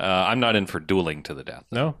 Yeah. I'm not in for dueling to the death.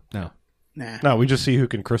 No, No. Nah. no. We just see who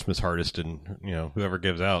can Christmas hardest, and whoever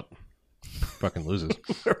gives out fucking loses.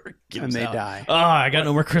 And they die. I got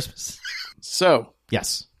no more Christmas. So,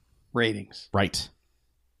 Yes. ratings. Right.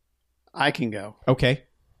 I can go. Okay.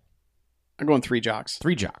 I'm going 3 jocks.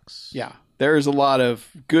 3 jocks. Yeah. There's a lot of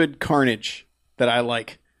good carnage that I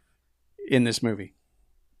like in this movie.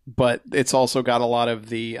 But it's also got a lot of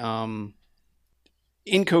the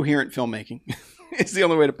incoherent filmmaking. It's the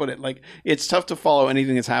only way to put it. Like, it's tough to follow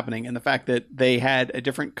anything that's happening. And the fact that they had a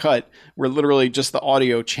different cut where literally just the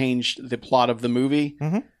audio changed the plot of the movie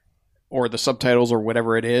or the subtitles or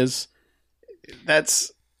whatever it is,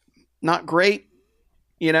 that's not great,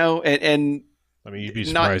 and I mean, you'd be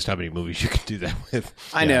Not- surprised how many movies you can do that with.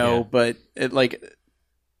 I know, but it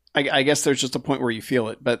I guess there's just a point where you feel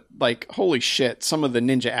it. But like, holy shit, some of the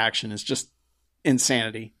ninja action is just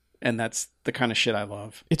insanity, and that's the kind of shit I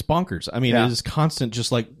love. It's bonkers. I mean, Yeah. it is constant,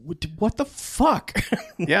 just like, what the fuck?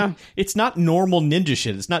 Yeah, It's not normal ninja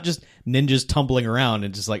shit. It's not just ninjas tumbling around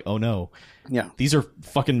and just like, oh no. yeah, These are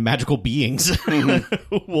fucking magical beings who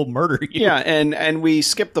will murder you. yeah. And we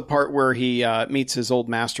skipped the part where he meets his old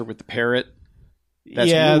master with the parrot.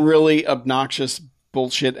 That's Yeah. really obnoxious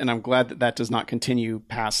bullshit, and I'm glad that does not continue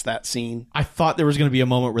past that scene. I thought there was going to be a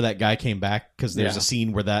moment where that guy came back because there's Yeah. a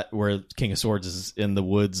scene where King of Swords is in the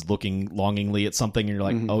woods looking longingly at something, and you're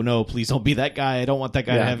like, oh no, please don't be that guy. I don't want that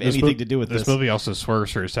guy to Yeah, have This anything mo- to do with this. This movie also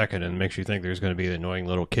swerves for a second and makes you think there's going to be the annoying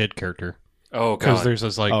little kid character. Oh Because god. there's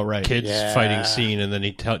this like Oh, right. kids Yeah. fighting scene, and then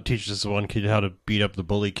he teaches this one kid how to beat up the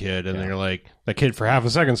bully kid, and then you're like, that kid for half a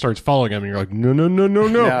second starts following him, and you're like, no, no, no, no,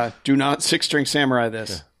 no. Yeah, do not six-string samurai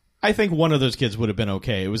this. I think one of those kids would have been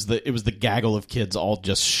okay. It was the gaggle of kids all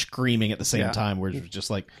just screaming at the same Yeah. time, where it was just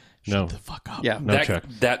like, shut No. the fuck up. Yeah. No check.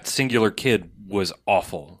 That singular kid was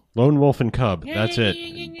awful. Lone wolf and cub. That's it.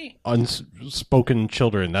 Unspoken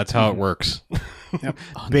children. That's how it works.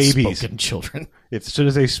 Babies. Unspoken children. As soon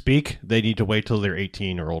as they speak, they need to wait till they're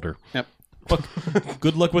 18 or older. Yep. Look,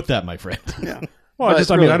 good luck with that, my friend. Yeah. Well,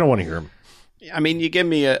 But I mean, really- I don't want to hear them. I mean, you give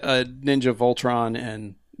me a Ninja Voltron,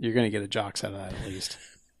 and you're going to get a Jocks out of that at least.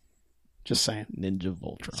 Just saying. Ninja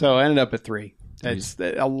Voltron. So I ended up at 3. It's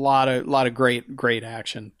a lot of great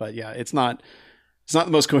action, but yeah, it's not the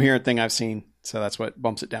most coherent thing I've seen. So that's what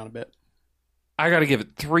bumps it down a bit. I got to give it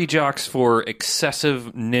 3 jocks for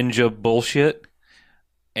excessive ninja bullshit,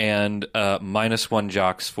 and -1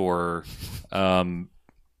 jocks for anime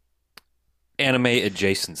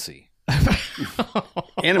adjacency.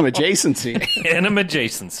 Anime adjacency. Anime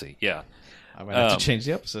adjacency, yeah. I might have to change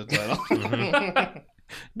the episode title.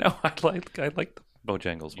 No, I like the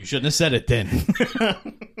Bojangles. You shouldn't have said it then.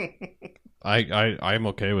 I'm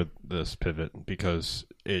okay with this pivot because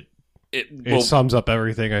it Well, sums up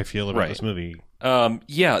everything I feel about Right. this movie.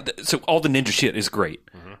 so all the ninja shit is great.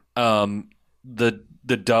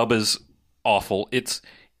 The dub is awful. It's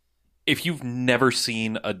if you've never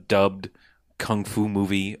seen a dubbed kung fu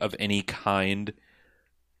movie of any kind,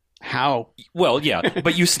 How? well, yeah,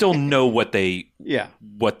 but you still know what they Yeah.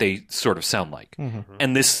 sort of sound like.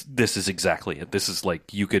 And this is exactly it. This is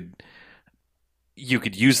like you could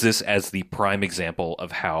use this as the prime example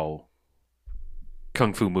of how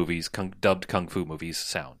kung fu movies, dubbed kung fu movies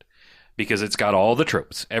sound, because it's got all the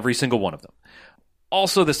tropes, every single one of them.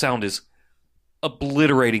 Also, the sound is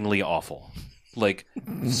obliteratingly awful, like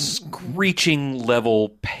screeching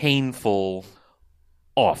level, painful,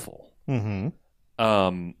 awful.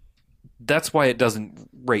 That's why it doesn't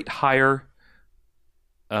rate higher.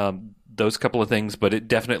 Those couple of things, but it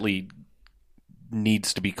definitely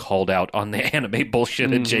needs to be called out on the anime bullshit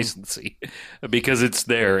adjacency because it's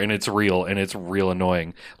there and it's real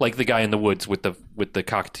annoying. Like the guy in the woods with the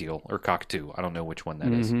cockatiel or cockatoo. I don't know which one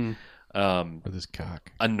that is. With his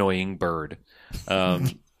cock. Annoying bird.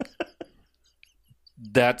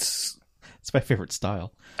 That's It's my favorite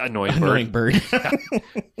style. annoying Annoying bird. bird.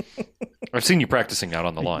 I've seen you practicing out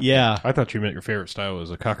on the lawn. Yeah. I thought you meant your favorite style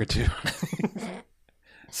was a cockatoo.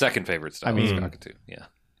 Second favorite style I mean- is cockatoo. Yeah.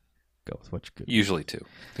 Go with what you could. Usually two.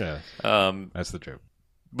 Yeah, Um, that's the joke.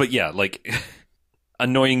 but yeah, like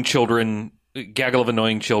annoying children, gaggle of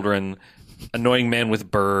annoying children, annoying man with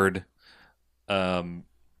bird.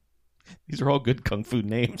 These are all good kung fu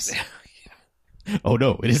names. Oh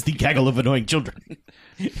no, it is the gaggle of annoying children.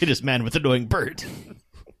 It is man with annoying bird.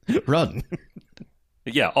 Run.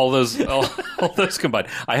 Yeah, all those combined.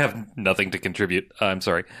 I have nothing to contribute. I'm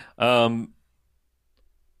sorry. All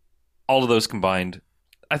of those combined,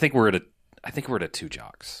 I think we're at a 2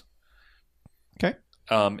 jocks. Okay.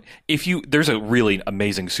 There's a really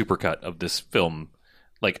amazing supercut of this film.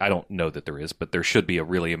 Like, I don't know that there is, but there should be a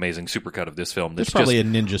really amazing supercut of this film. There's That's probably just a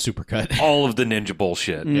ninja supercut. all of the ninja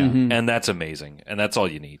bullshit. Mhm. And that's amazing. And that's all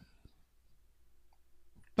you need.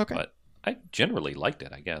 Okay. But I generally liked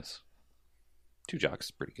it, I guess. 2 jocks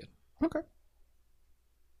is pretty good. Okay. Do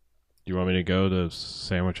you want me to go to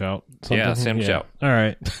sandwich out? Yeah, sandwich out. All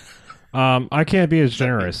right. I can't be as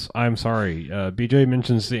generous. I'm sorry. BJ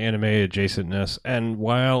mentions the anime adjacentness, and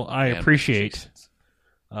while I appreciate,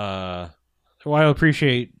 ludicrous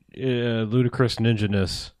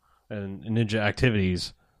ninja-ness and ninja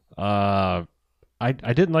activities, I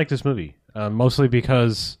didn't like this movie, mostly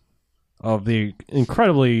because of the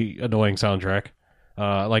incredibly annoying soundtrack.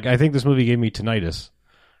 I think this movie gave me tinnitus,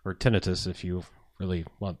 or tinnitus, if you really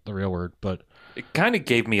want the real word, but It kind of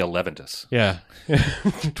gave me a leventus. yeah,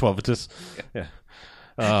 12itis. Yeah.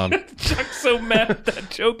 Chuck's so mad at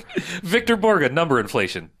that joke. Victor Borga, number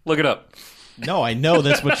inflation. Look it up. No, I know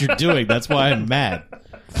that's what you're doing. That's why I'm mad.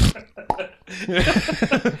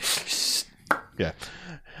 Yeah.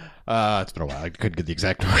 It's been a while. I couldn't get the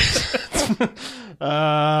exact words.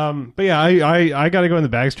 But yeah, I got to go in the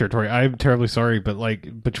bags territory. I'm terribly sorry, but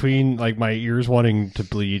like between like my ears wanting to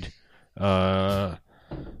bleed, yeah,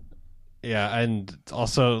 and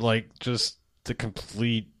also like just the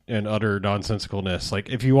complete and utter nonsensicalness. Like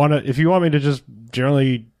if you want me to just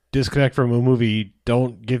generally disconnect from a movie,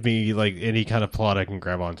 don't give me like any kind of plot I can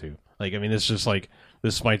grab onto. Like, I mean, it's just like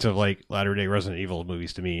this smites of like latter day Resident Evil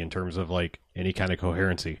movies to me in terms of like any kind of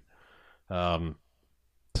coherency. So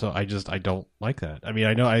So I don't like that. I mean,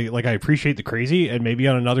 I know I appreciate the crazy, and maybe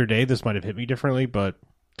on another day this might have hit me differently, but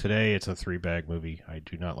today it's a 3-bag movie. I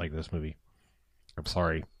do not like this movie. I'm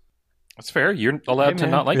sorry. That's fair. You're allowed to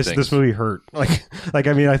not like things. This movie hurt. Like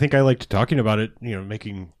I mean, I think I liked talking about it, you know,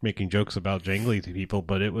 making jokes about jangly to people,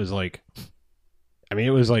 but it was like, I mean, it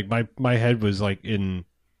was like my head was like in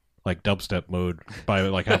like dubstep mode by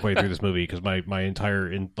like halfway through this movie, because my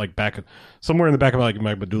entire back somewhere in the back of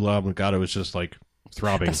my medulla oblongata was just like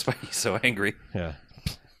throbbing. That's why he's so angry. Yeah.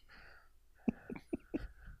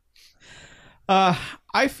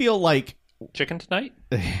 I feel like Chicken tonight?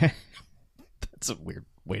 that's a weird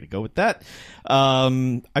way to go with that.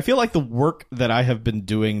 I feel like the work that I have been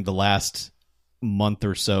doing the last month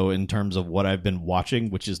or so in terms of what I've been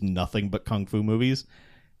watching, which is nothing but kung fu movies,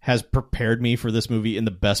 has prepared me for this movie in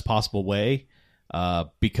the best possible way.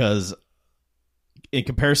 Because in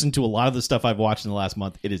comparison to a lot of the stuff I've watched in the last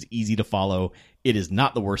month, it is easy to follow. It is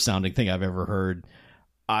not the worst sounding thing I've ever heard.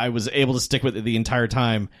 I was able to stick with it the entire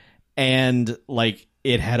time. And like,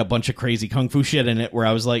 it had a bunch of crazy kung fu shit in it where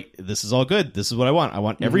I was like, this is all good. This is what I want. I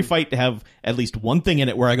want every fight to have at least one thing in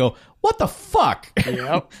it where I go, what the fuck?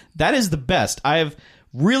 Yep. That is the best. I have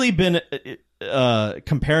really been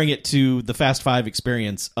comparing it to the Fast Five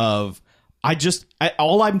experience of,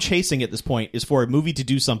 all I'm chasing at this point is for a movie to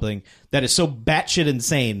do something that is so batshit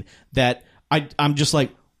insane that I'm just like,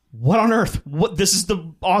 what on earth? What? This is the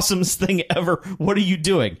awesomest thing ever. What are you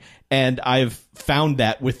doing? And I've found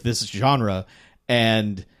that with this genre,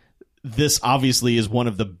 and this obviously is one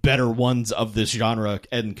of the better ones of this genre,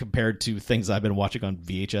 and compared to things I've been watching on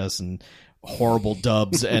VHS and horrible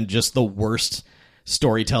dubs and just the worst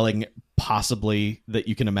storytelling possibly that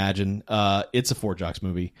you can imagine. It's a Four Jocks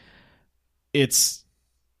movie. It's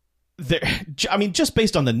there. I mean, just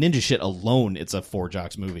based on the ninja shit alone, it's a Four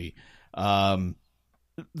Jocks movie.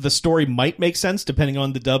 The story might make sense depending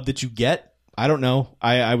on the dub that you get. I don't know.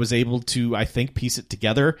 I was able to, I think, piece it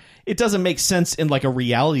together. It doesn't make sense in like a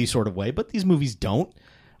reality sort of way, but these movies don't.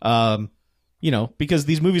 Because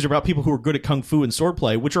these movies are about people who are good at kung fu and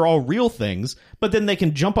swordplay, which are all real things, but then they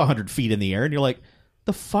can jump 100 feet in the air, and you're like,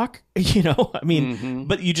 the fuck? I mean,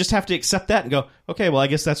 but you just have to accept that and go, okay, well, I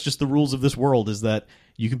guess that's just the rules of this world, is that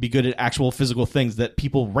you can be good at actual physical things that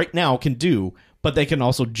people right now can do, but they can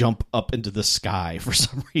also jump up into the sky for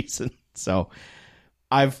some reason. So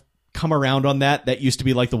I've come around on that. That used to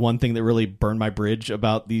be like the one thing that really burned my bridge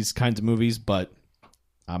about these kinds of movies, but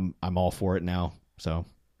I'm all for it now. So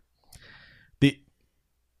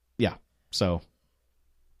So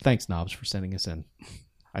thanks, Knobs, for sending us in.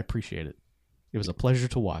 I appreciate it. It was a pleasure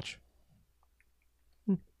to watch.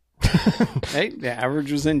 Hey, the average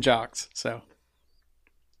was in Jocks, so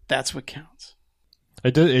that's what counts.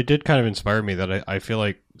 It did kind of inspire me that I feel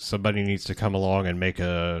like somebody needs to come along and make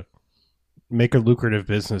a lucrative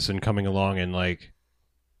business in coming along and like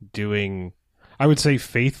doing, I would say,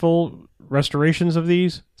 faithful restorations of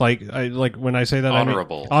these. Like when I say that,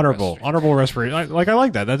 honorable restoration. I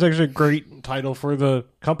like that. That's actually a great title for the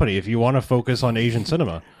company if you want to focus on Asian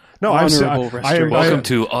cinema. No, welcome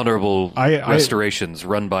to Honorable Restorations,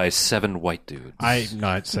 run by 7 white dudes. I'm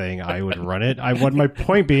not saying I would run it. What my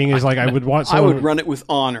point being is, like, I would want someone... I would run it with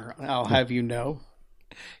honor, I'll have you know.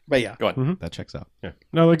 But yeah. Go on. Mm-hmm. That checks out. Yeah.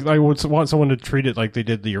 No, like, I would want someone to treat it like they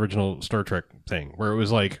did the original Star Trek thing, where it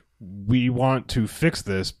was like, we want to fix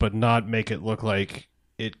this, but not make it look like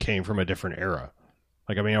it came from a different era.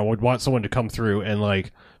 Like, I mean, I would want someone to come through and,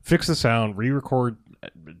 like, fix the sound, re-record...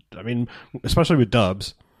 I mean, especially with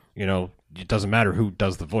dubs... it doesn't matter who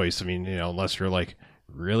does the voice. I mean, unless you're like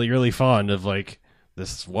really, really fond of like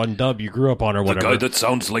this one dub you grew up on or whatever. The guy that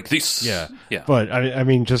sounds like this. Yeah. But I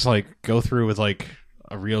mean, just like go through with like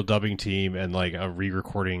a real dubbing team and like a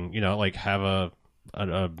re-recording. Like have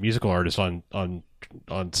a musical artist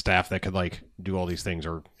on staff that could like do all these things,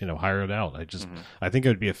 or hire it out. I think it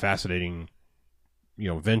would be a fascinating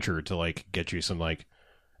venture to like get you some like.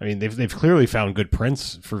 I mean, they've clearly found good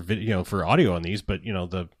prints for video for audio on these, but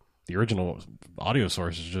the original audio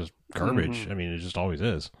source is just garbage. Mm-hmm. I mean, it just always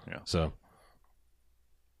is. Yeah. So,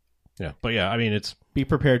 yeah. But yeah, I mean, be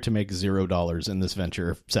prepared to make $0 in this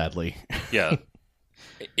venture, sadly. Yeah.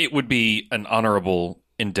 It would be an honorable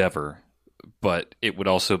endeavor, but it would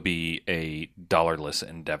also be a dollarless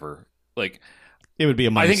endeavor. Like, it would be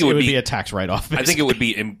a money, I think it would be a tax write-off. Basically. I think it would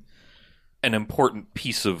be an important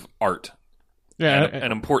piece of art. Yeah,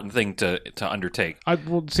 an important thing to undertake.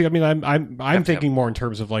 I'm thinking more in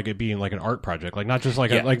terms of like it being like an art project, like not just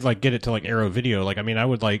like like get it to like Arrow Video. Like, I mean, I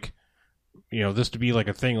would like this to be like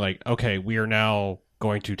a thing. Like, okay, we are now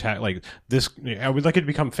going to like this. I would like it to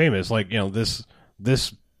become famous. Like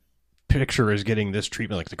this picture is getting this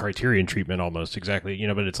treatment, like the Criterion treatment almost exactly,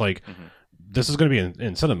 but it's like, this is going to be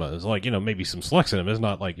in cinemas, like, maybe some select cinemas,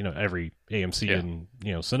 not like, every AMC and,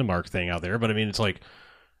 Cinemark thing out there. But I mean, it's like,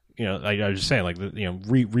 I was just saying, like,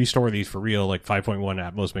 restore these for real, like 5.1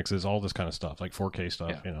 Atmos mixes, all this kind of stuff, like 4K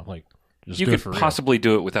stuff, like, just you do could it for real. possibly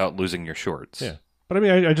do it without losing your shorts. Yeah. But I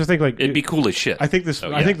mean, I just think, like, it'd be cool as shit. I think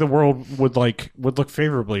I think the world would look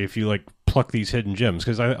favorably if you like pluck these hidden gems,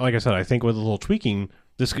 because like I said, I think with a little tweaking,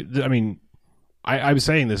 this could, I mean, I was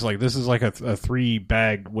saying this, like, this is like a 3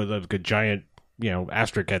 bag with a giant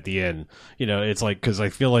asterisk at the end. It's like, because I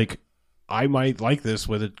feel like I might like this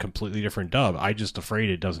with a completely different dub. I just afraid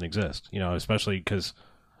it doesn't exist. Especially because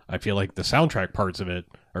I feel like the soundtrack parts of it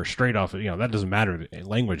are straight off. That doesn't matter.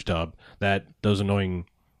 Language dub, that those annoying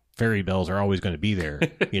fairy bells are always going to be there,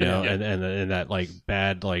 and that like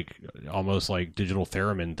bad, like almost like digital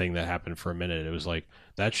theremin thing that happened for a minute. It was like,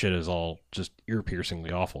 that shit is all just ear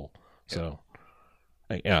piercingly awful. So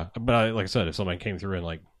like, but like I said, if somebody came through and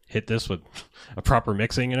like hit this with a proper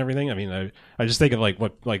mixing and everything, I mean, I just think of like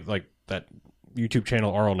what like that YouTube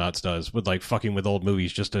channel Aural Nuts does with like fucking with old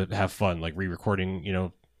movies just to have fun, like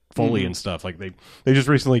re-recording, Foley and stuff. Like they just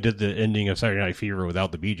recently did the ending of Saturday Night Fever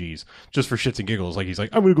without the Bee Gees, just for shits and giggles. Like, he's like,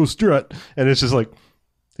 I'm gonna go strut, and it's just like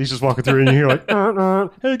he's just walking through and you're like,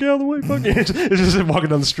 hey, get out of the way, fuck. It's just walking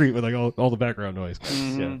down the street with like all the background noise.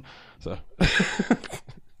 Yeah. So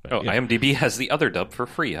IMDb has the other dub for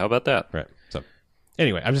free. How about that? Right. So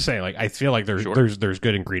anyway, I'm just saying, like, I feel like there's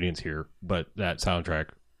good ingredients here, but that soundtrack,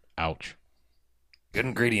 ouch. Good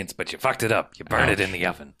ingredients, but you fucked it up. You burned it in the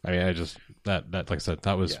oven. I mean, I just that like I said,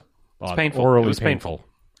 that was It's painful. Orally it was painful.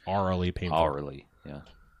 Orally painful. Orally,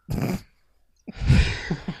 yeah.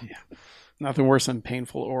 Nothing worse than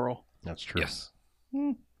painful oral. That's true. Yes.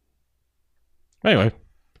 Anyway,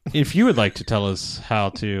 if you would like to tell us how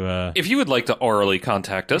to... If you would like to orally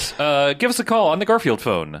contact us, give us a call on the Garfield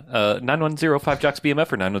phone,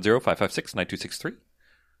 910-5JOCKS-BMF or 910-556-9263.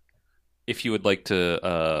 If you would like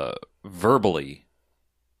to verbally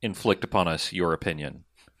inflict upon us your opinion,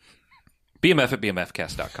 BMF at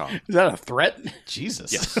BMFcast.com. Is that a threat?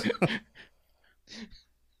 Jesus. Yes.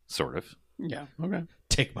 Sort of. Yeah, okay.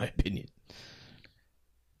 Take my opinion.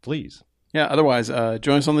 Please. Yeah, otherwise,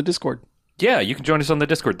 join us on the Discord. Yeah, you can join us on the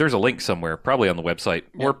Discord. There's a link somewhere, probably on the website,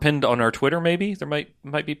 or pinned on our Twitter. Maybe there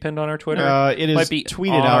might be pinned on our Twitter. It is might be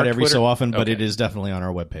tweeted out every so often, but it is definitely on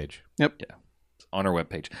our webpage. Yep. Yeah, it's on our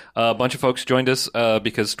webpage. A bunch of folks joined us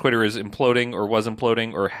because Twitter is imploding, or was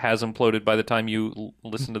imploding, or has imploded by the time you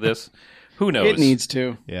listen to this. Who knows? It needs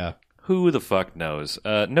to. Yeah. Who the fuck knows?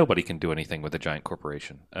 Nobody can do anything with a giant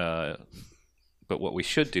corporation. But what we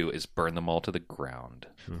should do is burn them all to the ground.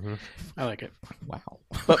 Mm-hmm. I like it. Wow.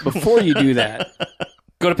 But before you do that,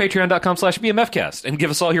 go to patreon.com/BMFcast and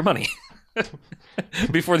give us all your money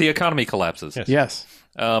before the economy collapses. yes.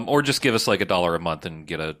 Or just give us like $1 a month and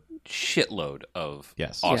get a shitload of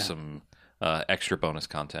awesome extra bonus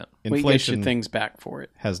content. We get Inflation your things back for it.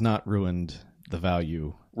 has not ruined the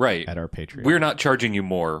value Right. at our Patreon. We're not charging you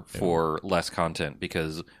more for less content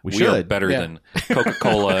because we are should. better than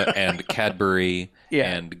Coca-Cola and Cadbury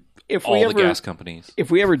and all the gas companies. If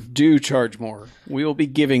we ever do charge more, we will be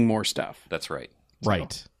giving more stuff. That's right.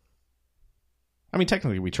 Right. I mean,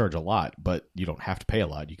 technically we charge a lot, but you don't have to pay a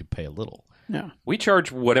lot. You could pay a little. Yeah. We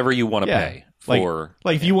charge whatever you want to pay for.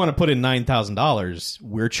 Like if you want to put in $9,000,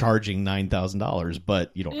 we're charging $9,000,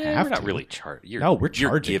 but you don't have we're to. not really charging. No, we're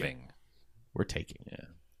charging. You're giving. We're taking. Yeah.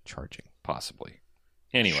 Charging. Possibly.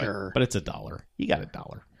 Anyway. Sure. But it's $1. You got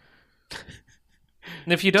 $1.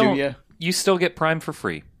 And if you don't, ya? you still get Prime for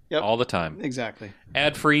free. Yep. All the time. Exactly.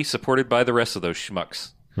 Ad-free, supported by the rest of those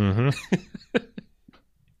schmucks. Mm-hmm.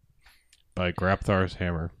 By Grapthar's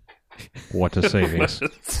Hammer. What a savings.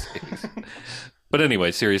 But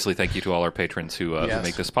anyway, seriously, thank you to all our patrons who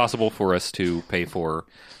make this possible for us to pay for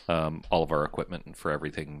all of our equipment and for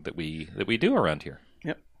everything that we do around here.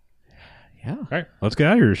 Yep. Yeah. All right, let's get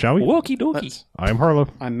out of here, shall we? Okie dokie. I'm Harlow.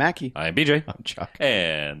 I'm Mackie. I'm BJ. I'm Chuck.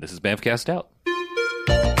 And this is Bamfcast out.